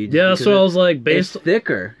better review. just Yeah, that's because what I was like. it's Based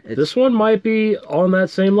thicker. this one might be on that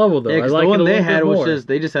same level though. Yeah, I 'cause like the one it a they little had bit was more. just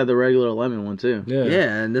they just had the regular lemon one too. yeah.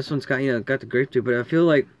 Yeah, and this one's got got the grapefruit, but I feel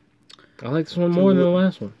like I like this one more than the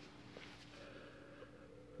last one.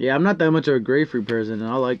 Yeah, I'm not that much of a grapefruit person, and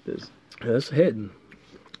I like this. Yeah, it's hitting.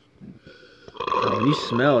 you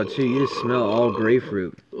smell it too. You just smell all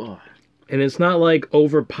grapefruit. Oh, And it's not like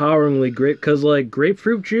overpoweringly grape, because like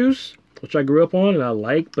grapefruit juice, which I grew up on and I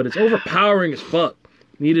like, but it's overpowering as fuck.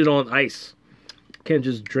 Need it on ice. Can't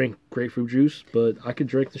just drink grapefruit juice, but I could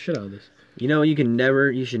drink the shit out of this. You know what you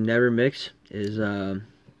should never mix is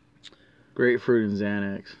grapefruit and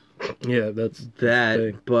Xanax. Yeah, that's that,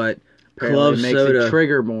 thing. but apparently Club it makes soda. it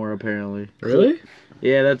trigger more. Apparently, Really?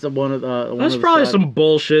 yeah, that's one of the. That's probably some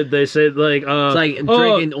bullshit. They say like, It's like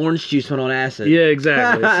drinking orange juice when on acid. Yeah,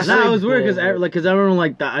 exactly. It's No, like it was weird because bull- I remember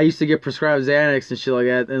like I used to get prescribed Xanax and shit like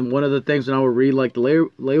that, and one of the things when I would read like the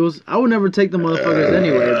labels, I would never take the motherfuckers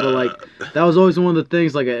anyway, but like that was always one of the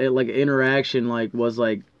things like an interaction like was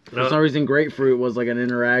like for some reason grapefruit was like an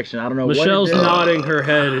interaction. I don't know. Michelle's what it did. nodding her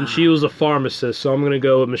head, and she was a pharmacist, so I'm gonna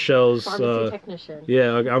go with Michelle's. Pharmacy technician.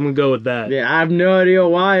 Yeah, I'm gonna go with that. Yeah, I have no idea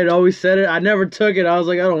why it always said it. I never took it. I was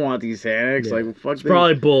like, I don't want these Xanax. Yeah. Like, fuck. It's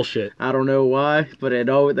probably bullshit. I don't know why, but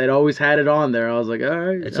they'd always had it on there. I was like, all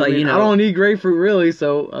right. It's I like, mean, you know- I don't need grapefruit really,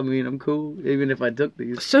 so I mean, I'm cool even if I took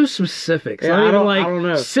these. So specific. It's Yeah, not I even don't- like I don't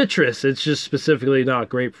know. citrus. It's just specifically not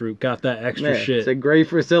grapefruit. Got that extra Yeah, shit. It said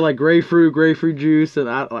grapefruit. It said like grapefruit juice, and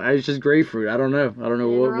it's just grapefruit. I don't know. I don't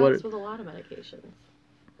know It what. interacts with a lot of medications.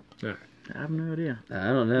 I have no idea. I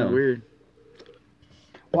don't know. Weird.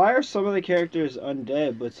 Why are some of the characters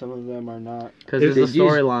undead, but some of them are not? Because It- it's the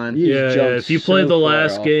storyline. you- Yeah, jumped if you so played the far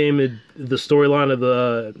last off. game, the storyline of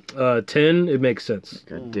the 10, it makes sense.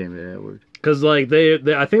 God damn it, Edward. Because like they,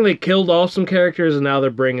 I think they killed off some characters and now they're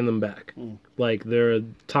bringing them back. Mm. Like they're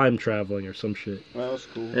time traveling or some shit. That was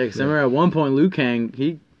cool. Yeah, because I remember at one point Liu Kang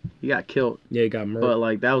he got killed, Yeah, he got murdered. but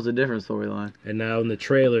like that was a different storyline. And now in the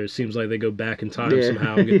trailer, it seems like they go back in time Yeah.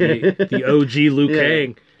 somehow and get the OG Liu Yeah.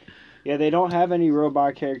 Kang. Yeah, they don't have any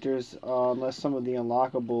robot characters unless some of the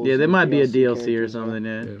unlockables. Yeah, there and might be a DLC DLC or characters something.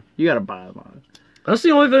 Yeah. Yeah. You gotta buy them on That's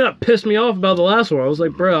the only thing that pissed me off about the last one. I was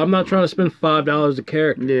like, bro, I'm not trying to spend $5 a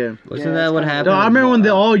character. it. Yeah. Wasn't Yeah, that it's what kinda- happened? No, I remember when they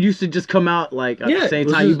all used to just come out like at Yeah, the it same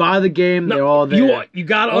was time. You just- buy the game, No, they're all there. you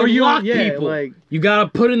gotta Or you- unlock yeah, people. like- You gotta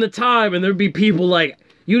put in the time, and there'd be people like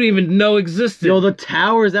you didn't even know existed. Yo, the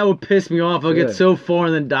towers that would piss me off. I'll Yeah. get so far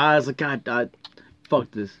and then die. I was like, God,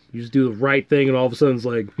 fuck this. You just do the right thing, and all of a sudden it's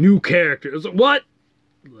like new character. It's like, what?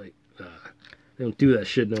 Like, they don't do that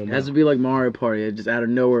shit no It more. has to be like Mario Party. It just out of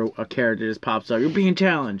nowhere a character just pops up. You're being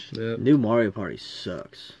challenged. Yeah. New Mario Party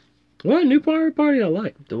sucks. What new Mario Party I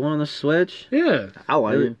like? The one on the Switch. Yeah, I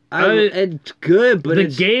like it. It's good, but the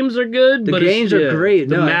it's, games are good. the but games it's, are great.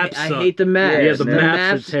 The No, maps I suck. hate the maps. Yeah, the man.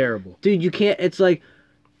 maps are terrible. Dude, you can't. It's like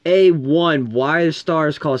A1. Why the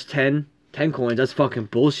stars cost 10 coins? That's fucking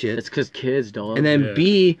bullshit. It's because kids don't. And then Yeah.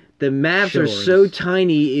 B, the maps are so Shores.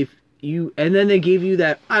 tiny. If you and then they give you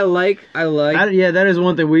that I like. Yeah, that is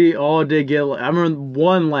one thing we all did get. I remember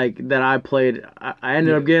one like that I played. I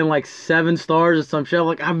ended up getting like 7 stars or some shit.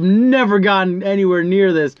 Like I've never gotten anywhere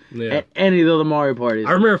near this Yeah. at any of the other Mario parties.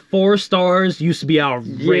 I remember 4 stars used to be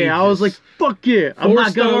outrageous. Yeah, I was like, fuck yeah, I'm 4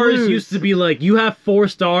 not gonna stars lose. used to be like, you have 4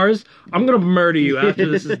 stars, I'm gonna murder you after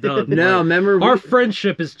this is done. No, Like, remember our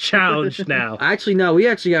friendship is challenged now. Actually, no, we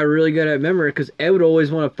actually got really good at memory because Ed would always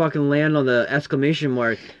want to fucking land on the exclamation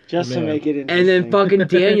mark. Just to Man. make it interesting. And then fucking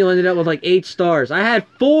Daniel ended up with like 8 stars. I had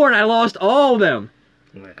 4 and I lost all of them.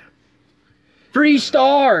 Yeah. 3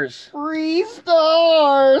 stars! 3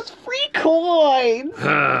 stars! Free coins!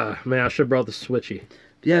 Ah, man, I should have brought the Switchy.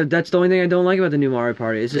 Yeah, that's the only thing I don't like about the new Mario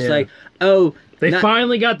Party. It's just Yeah. like, oh, They not-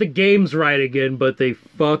 finally got the games right again, but they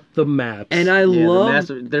fucked the maps. and I Yeah, love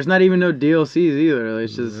there's not even no DLCs either.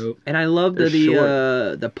 It's just Nope. and I love They're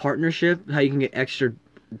the partnership, how you can get extra.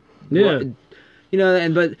 Yeah. You know,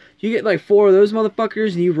 and but you get like 4 of those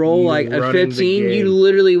motherfuckers, and you roll You like a run in the 15. You game.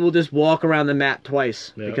 literally will just walk around the map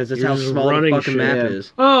twice Yeah. because that's You're how just small the running fucking shit. map Yeah.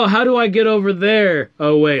 is. Oh, how do I get over there?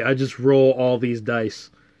 Oh wait, I just roll all these dice,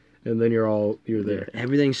 and then you're there.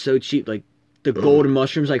 Everything's so cheap. Like the golden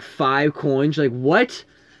mushrooms, like 5 coins. You're like what?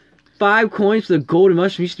 5 coins for the golden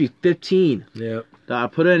mushroom used to be 15. Yeah. I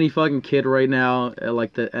put any fucking kid right now at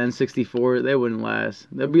like the N64, they wouldn't last.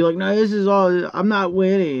 They'd be like, no, this is all. I'm not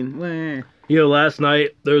winning. Meh. You know, last night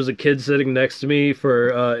there was a kid sitting next to me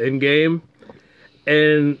for in game,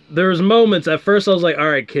 and there was moments. At first, I was like, "All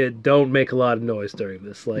right, kid, don't make a lot of noise during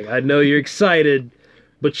this. Like, I know you're excited,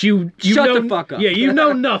 but you Shut know, the fuck up." Yeah, you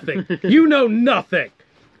know nothing. You know nothing.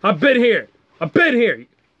 I've been here.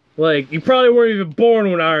 Like, you probably weren't even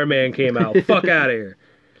born when Iron Man came out. Fuck out of here.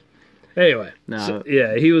 Anyway, Nah. so,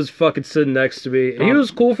 yeah, he was fucking sitting next to me. He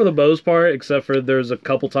was cool for the most part, except for there's a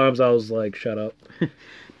couple times I was like, "Shut up."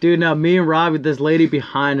 Dude, now me and Robbie, this lady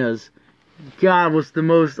behind us, God, was the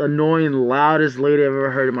most annoying, loudest lady I've ever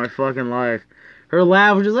heard in my fucking life. Her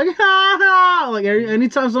laugh was just like, ha ha! Like,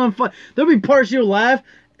 anytime something fun, there'll be parts she'll laugh,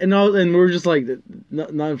 and we're just like,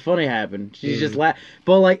 nothing funny happened. She's just laugh.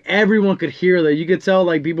 But, like, everyone could hear that. You could tell,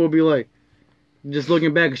 like, people would be like, just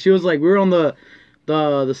looking back. She was like, we were on the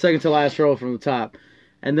second to last row from the top.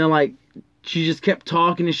 And then, like, she just kept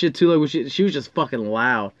talking and shit, too. Like, she was just fucking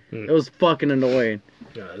loud. It was fucking annoying.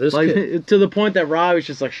 This Like kid, to the point that Robbie's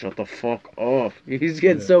just like, shut the fuck off. He's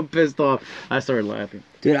getting so pissed off. I started laughing.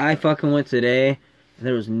 Dude, I fucking went today, and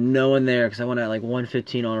there was no one there because I went at like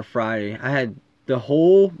 1:15 on a Friday. I had the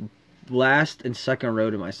whole last and second row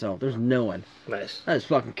to myself. There's no one. nice. I just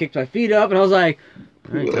fucking kicked my feet up, and I was like,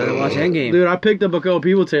 all right, time to watch Endgame. Dude, I picked up a couple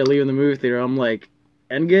people today leaving the movie theater. I'm like,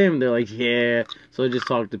 Endgame? They're like, yeah. So I just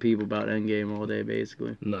talked to people about Endgame all day,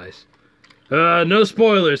 basically. Nice. No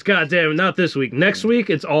spoilers. God damn it, not this week. Next week,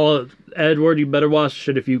 it's all Edward. You better watch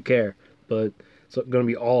shit if you care. But it's gonna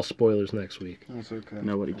be all spoilers next week. That's okay.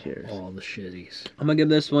 Nobody cares. All the shitties. I'm gonna give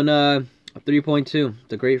this one a 3.2.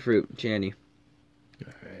 The grapefruit, Channy.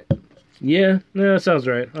 Yeah, no, that sounds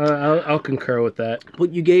right. I'll concur with that.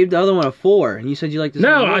 But you gave the other one a 4, and you said you liked this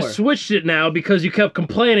No, one more. I switched it now because you kept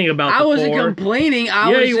complaining about I the wasn't 4. complaining.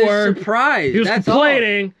 I Yeah, was you just were. surprised. He was That's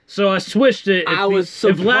complaining, so I switched it. I was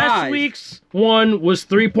If last surprised. week's one was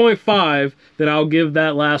 3.5, then I'll give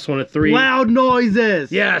that last one a 3. Loud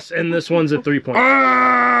noises! Yes, and this one's a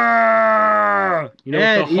 3.5. You know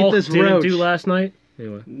Ed, what the eat Hulk this didn't roach. do last night?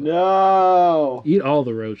 Anyway, No. eat all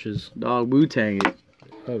the roaches. Dog, Wu-Tang it.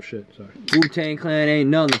 Oh shit, sorry. all. Wu-Tang Clan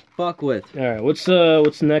ain't nothing to fuck with. All right, what's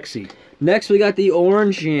nexty? Next, we got the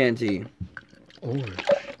Orange Shanty. Orange.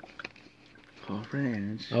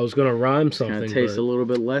 Orange. I was gonna rhyme Kind something. of tastes but a little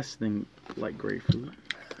bit less than like grapefruit.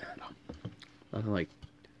 Nothing like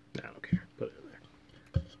I don't care. Put it in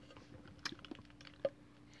there.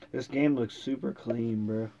 This game looks super clean,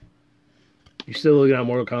 bro. You still looking at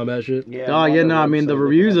Mortal Kombat shit? Yeah. Dog, I'm yeah, on no, I mean, the website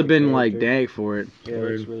reviews looking have at been the like character. dank for it. Yeah,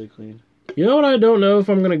 it looks really clean. You know what I don't know if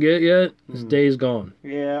I'm gonna get yet? Is Days Gone.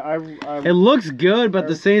 Yeah, I It looks good, but at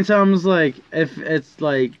the same time, it's like, if it's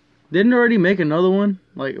like, didn't already make another one?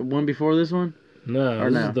 Like, one before this one? No, Or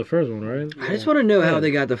this no? is the first one, right? I just want to know Yeah. how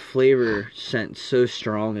they got the flavor scent so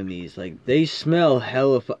strong in these. Like, they smell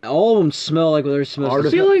hella... all of them smell like what they're supposed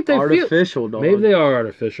to feel like they feel- artificial, dog. Maybe they are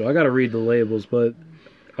artificial. I gotta read the labels, but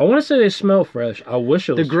I want to say they smell fresh. I wish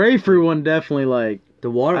it The was. grapefruit one definitely, like, The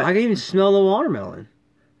water... I can even smell the watermelon.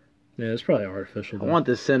 Yeah, it's probably artificial. I Though. want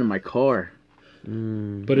this scent in my car. But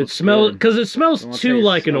it looks smells good. because it smells You wanna too taste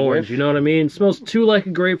like an a orange. whiff? You know what I mean? It smells too like a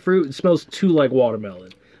grapefruit. It smells too like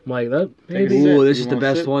watermelon. I'm like that. Take a Maybe sip. Ooh, this You is the want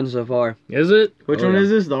best sip? one so far. is it? Which Oh, one yeah. is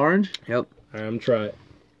this? The orange? Yep. All right, I'm try it.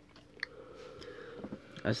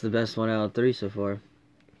 That's the best one out of 3 so far.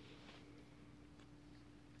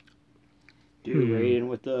 Dude, Raiden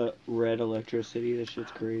with the red electricity, this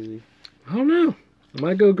shit's crazy. I don't know. I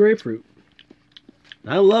might go grapefruit.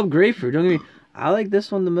 I love grapefruit. Don't get me... I like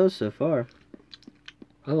this one the most so far.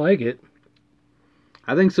 I like it.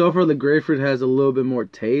 I think so far the grapefruit has a little bit more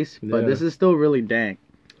taste, but Yeah. this is still really dank.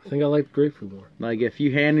 I think I like the grapefruit more. Like, if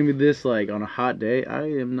you handed me this, like, on a hot day, I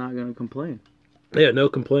am not going to complain. Yeah, no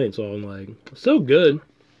complaints. So I'm like, so good.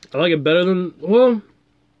 I like it better than, well,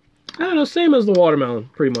 I don't know, same as the watermelon,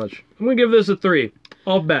 pretty much. I'm gonna give this a 3.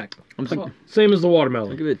 Off back. I'm saying, Same as the I'll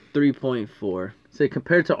watermelon. give it 3.4. say,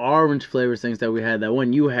 compared to orange flavor things that we had, that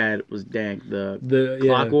one you had was dank, the The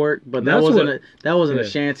clockwork, but that That's wasn't what- that wasn't yeah. a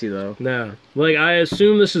shanty though. Nah, like I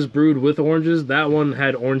assume this is brewed with oranges. That one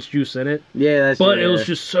had orange juice in it, Yeah, that's but yeah, it was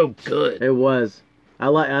just so good. it was. I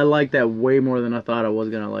like that way more than I thought I was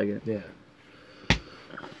gonna like it. Yeah,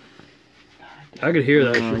 I could hear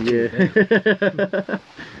that. shit. Yeah.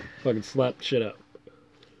 Fucking slap the shit out.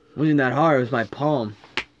 Wasn't that hard. It was my palm.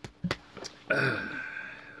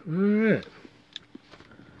 Alright.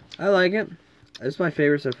 I like it. It's my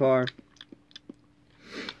favorite so far.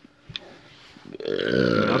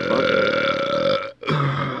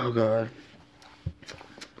 Oh, God.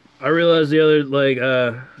 I realized the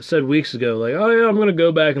other, I said weeks ago, like, oh yeah, I'm gonna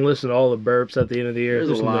go back and listen to all the burps at the end of the year.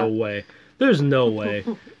 There's a There's no lot. way. There's no way.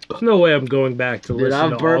 There's no way I'm going back to Dude, listen I've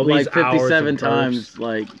to all burped these like hours 57 of burps. times,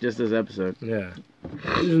 like, just this episode. Yeah.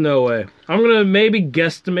 There's no way. I'm gonna maybe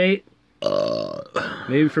guesstimate,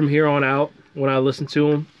 maybe from here on out when I listen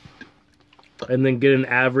to them, and then get an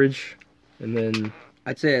average, and then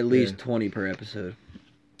I'd say at least 20 per episode.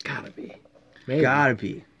 gotta be. Maybe. Gotta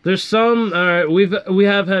be. There's some. All right, we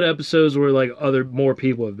have had episodes where like more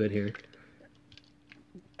people have been here.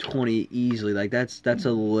 20 easily. Like, that's a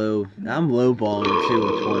low... I'm lowballing too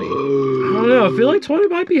with 20. I don't know. I feel like 20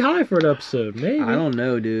 might be high for an episode. Maybe. I don't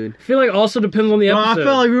know, dude. I feel like also depends on the No, episode. I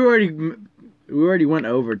felt like we already went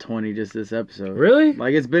over 20 just this episode. Really?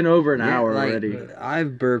 Like, it's been over an Yeah, hour like, already.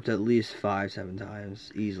 I've burped at least 5-7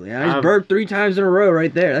 times easily. And I just burped 3 times in a row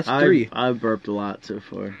right there. That's 3. I've burped a lot so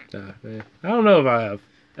far. Yeah. I don't know if I have.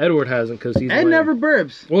 Edward hasn't because he's. Ed lame. never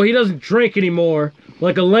burps. Well, he doesn't drink anymore,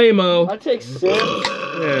 like a lame-o. I take sips. Yeah.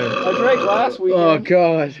 I drank last weekend. Oh,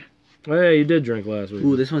 God. Hey, you did drink last week.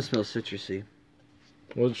 Ooh, this one smells citrusy.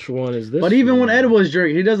 Which one is this? But even when one? Ed was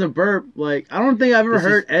drinking, he doesn't burp. Like, I don't think I've ever This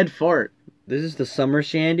heard Ed fart. This is the summer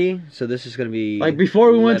shandy, so this is gonna be Like,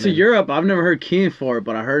 before we went to lemon. Europe, I've never heard Keen fart,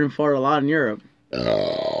 but I heard him fart a lot in Europe.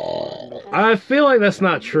 I feel like that's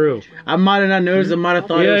not true. I might have not noticed. I might have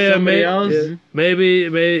thought it was somebody maybe, else.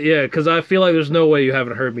 maybe, yeah, because I feel like there's no way you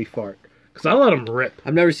haven't heard me fart. Because I let him rip.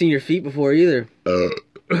 I've never seen your feet before either.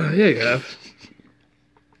 Yeah, you have.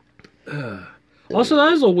 Also,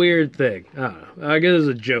 that is a weird thing. I don't know. I guess it's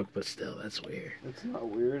a joke, but still, that's weird. It's not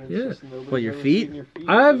weird. It's Yeah. just nobody's What, your ever feet? seen your feet.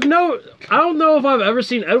 I don't know if I've ever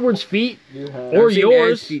seen Edward's feet You have. or I've seen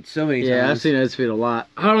yours. Ed's feet so many Yeah, I've times. seen Ed's feet a lot.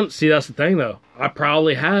 I don't see. That's the thing, though. I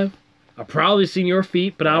probably have. I've probably seen your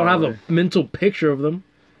feet, but I don't have a mental picture of them.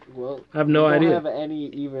 Well, I have no I idea. don't have any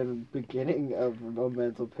even beginning of a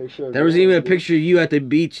mental picture. Of There was it. even a picture of you at the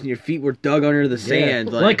beach and your feet were dug under the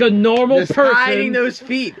sand. Like a normal just person. hiding those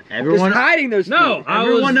feet. Everyone- Just hiding those feet. No, I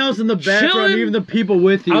Everyone was else in the background, chilling- even the people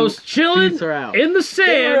with you, I was chilling feet are out. in the They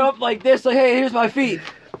sand. were up like this, like, hey, here's my feet.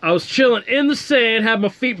 I was chilling in the sand, had my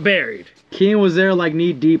feet buried. Keen was there like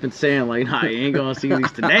knee deep in sand, like, nah, you ain't gonna see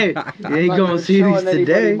these today. You I'm ain't not gonna see showing these anybody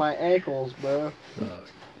today. My ankles, bro.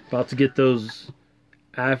 About to get those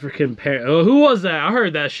African parents. Oh, who was that? I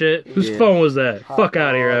heard that shit. Whose Yeah. phone was that? Fuck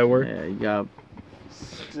out of here, Edward. Yeah, you got.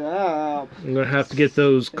 Stop. I'm gonna have to get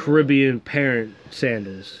those Caribbean parent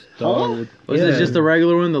sandals. Huh? Was it just the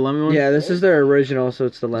regular one, the lemon one? Yeah, this is their original, so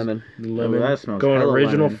it's the lemon. Lemon. Oh, that smells Going hella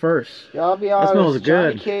original lemon. first. Yeah, I'll be honest. smells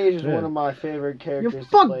Johnny good. Cage is Yeah. one of my favorite characters. Yeah, to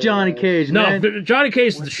fuck play Johnny as. Cage, No, man. Johnny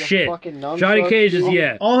Cage is With the the shit. fucking Johnny nunchucks, Cage is dude.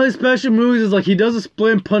 yeah. All his special moves is like he does a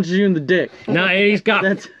split and punches you in the dick. Nah, and he's got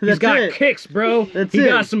That's he's got it. kicks, bro. That's he it.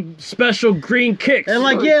 got some special green kicks. And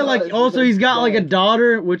like, yeah, like also he's got like a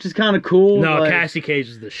daughter, which is kind of cool. no, like, Cassie Cage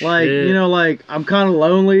is the shit. like you know, like I'm kind of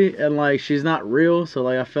lonely and like she's not real, so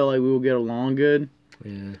like I felt like we will get along good.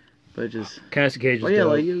 Yeah. But just, Cassie Cage is well, yeah,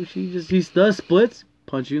 dope. like he does splits,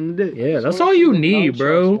 punch you in the dick. Yeah, that's Just all went you to the need, nunchucks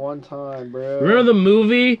bro. One time, bro. Remember the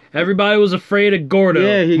movie? Everybody was afraid of Gordo.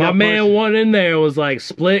 Yeah, he My got man punched. went in there and was like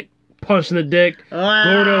split, punching the dick.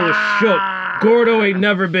 Gordo was shook. Gordo ain't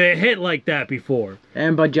never been hit like that before.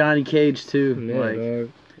 And by Johnny Cage too. Yeah, like dog.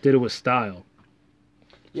 Did it with style.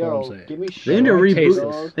 That's what I'm Yo, saying. give me They need to Shawn Taste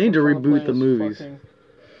reboot. this. They need to I'm trying reboot play the this movies. fucking-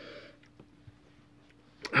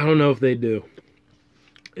 I don't know if they do.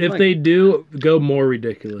 If Like- they do, go more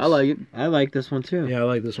ridiculous. I like it. I like this one too. Yeah, I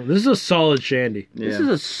like this one. This is a solid shandy. Yeah. This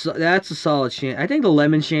is that's a solid shandy. I think the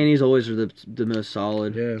lemon shandies always are the most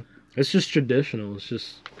solid. Yeah, it's just traditional. It's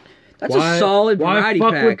just That's a solid variety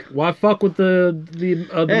fuck pack. Why fuck with the Hey, dude,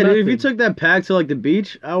 if you method? took that pack to like the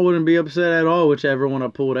beach, I wouldn't be upset at all. Whichever one I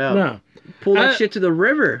pulled out. No, Pull that I- shit to the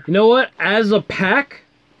river. you know what? As a pack,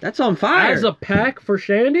 That's on fire. as a pack for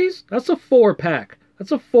shandies, that's a 4-pack.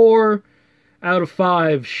 That's a 4 out of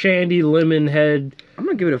 5 shandy lemon head. I'm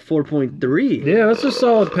gonna give it a 4.3. Yeah, that's a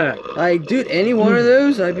solid pack. Like, dude, any one of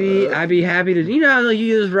those, I'd be happy to. You know how like, you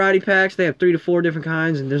use variety packs? They have 3 to 4 different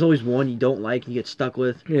kinds, and there's always one you don't like and you get stuck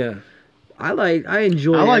with. Yeah, I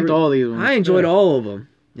enjoy. I liked all these ones. I enjoyed Yeah. all of them.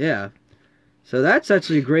 Yeah. So that's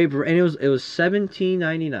actually great, and it was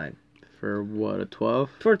 $17.99 For what, a 12?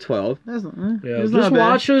 for 12. That's not, yeah. it's Just not bad.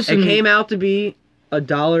 watch us. It And, came out to be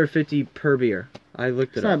 $1.50 per beer. I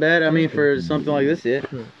looked It's it not up. bad. I mean, for something like this, yeah,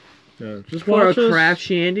 yeah, just For a watch us. craft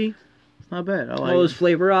shandy, it's not bad. I all like those it.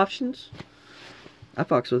 flavor options. I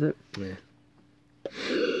fucks with it.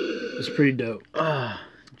 It's pretty dope. Ah,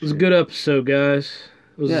 It was a good episode, guys.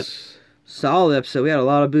 It was. Yeah. Solid episode. We had a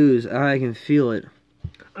lot of booze. I can feel it.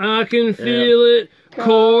 I can feel it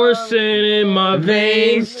coursing in my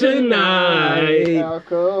veins tonight.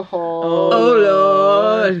 Alcohol. Oh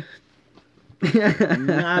Lord.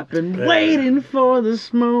 I've been waiting for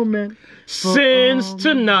this moment. Since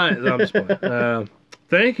tonight. No, I'm just playing.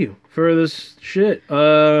 Thank you for this shit.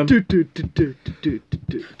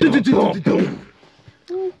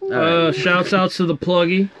 Shouts out to the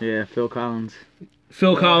pluggy, Yeah, Phil Collins.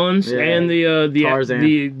 Phil Collins, Yeah. and the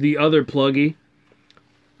Tarzan. the other pluggy.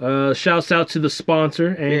 Shouts out to the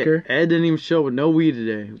sponsor, Anchor. Yeah, Ed didn't even show with no weed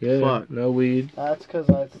today. Yeah, Fuck. no weed. That's because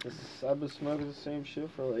I've been smoking the same shit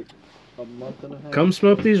for like a month and a half. Come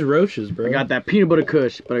smoke these roaches, bro. I got that peanut butter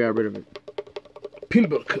kush, but I got rid of it. peanut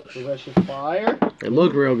butter kush. Was that shit fire? It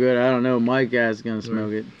looked real good. I don't know. Mike guy's gonna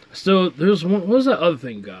smoke it. So there's one. What was that other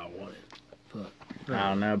thing God wanted? I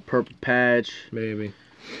don't know. Purple patch. Maybe.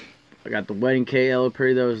 I got the wedding cake Ella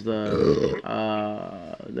Pretty. There was the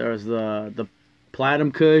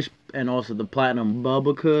platinum kush and also the platinum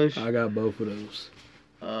bubble kush. I got both of those.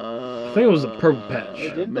 I think it was the purple patch.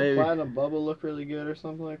 Didn't maybe. the platinum bubble look really good or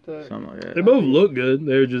something like that? Something like that. They both look good.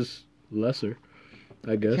 They're just lesser,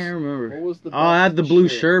 I I guess. can't remember. What was the Oh, I had the blue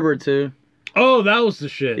shit? sherbet too. Oh, that was the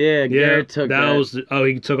shit. Yeah, Garrett took that. Oh,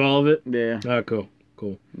 he took all of it? Yeah. Oh, cool.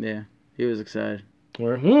 Yeah. He was excited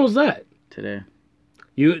When was that? today.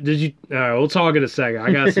 All right, we'll talk in a second.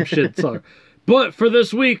 I got some shit to talk. But for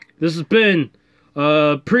this week, this has been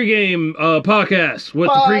pregame podcast with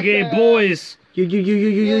the pregame boys. See you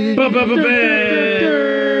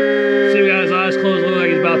guys, eyes closed, look like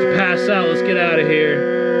he's about to pass out. Let's get out of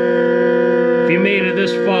here. If you made it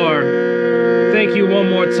this far, thank you one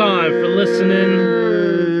more time for listening.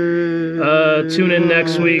 Tune in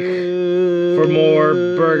next week for more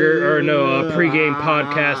pregame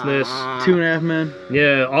podcastness. 2.5 men.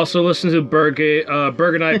 Yeah, also listen to Burger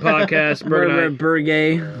Night podcast.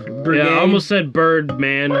 Burgay. Yeah, I almost said Bird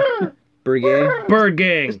Man. Burgay. Bird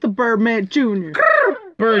Gang. It's the Birdman Jr.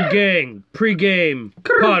 Bird Gang. Pregame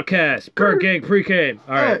podcast. Bird Gang pregame.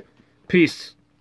 All right. Peace.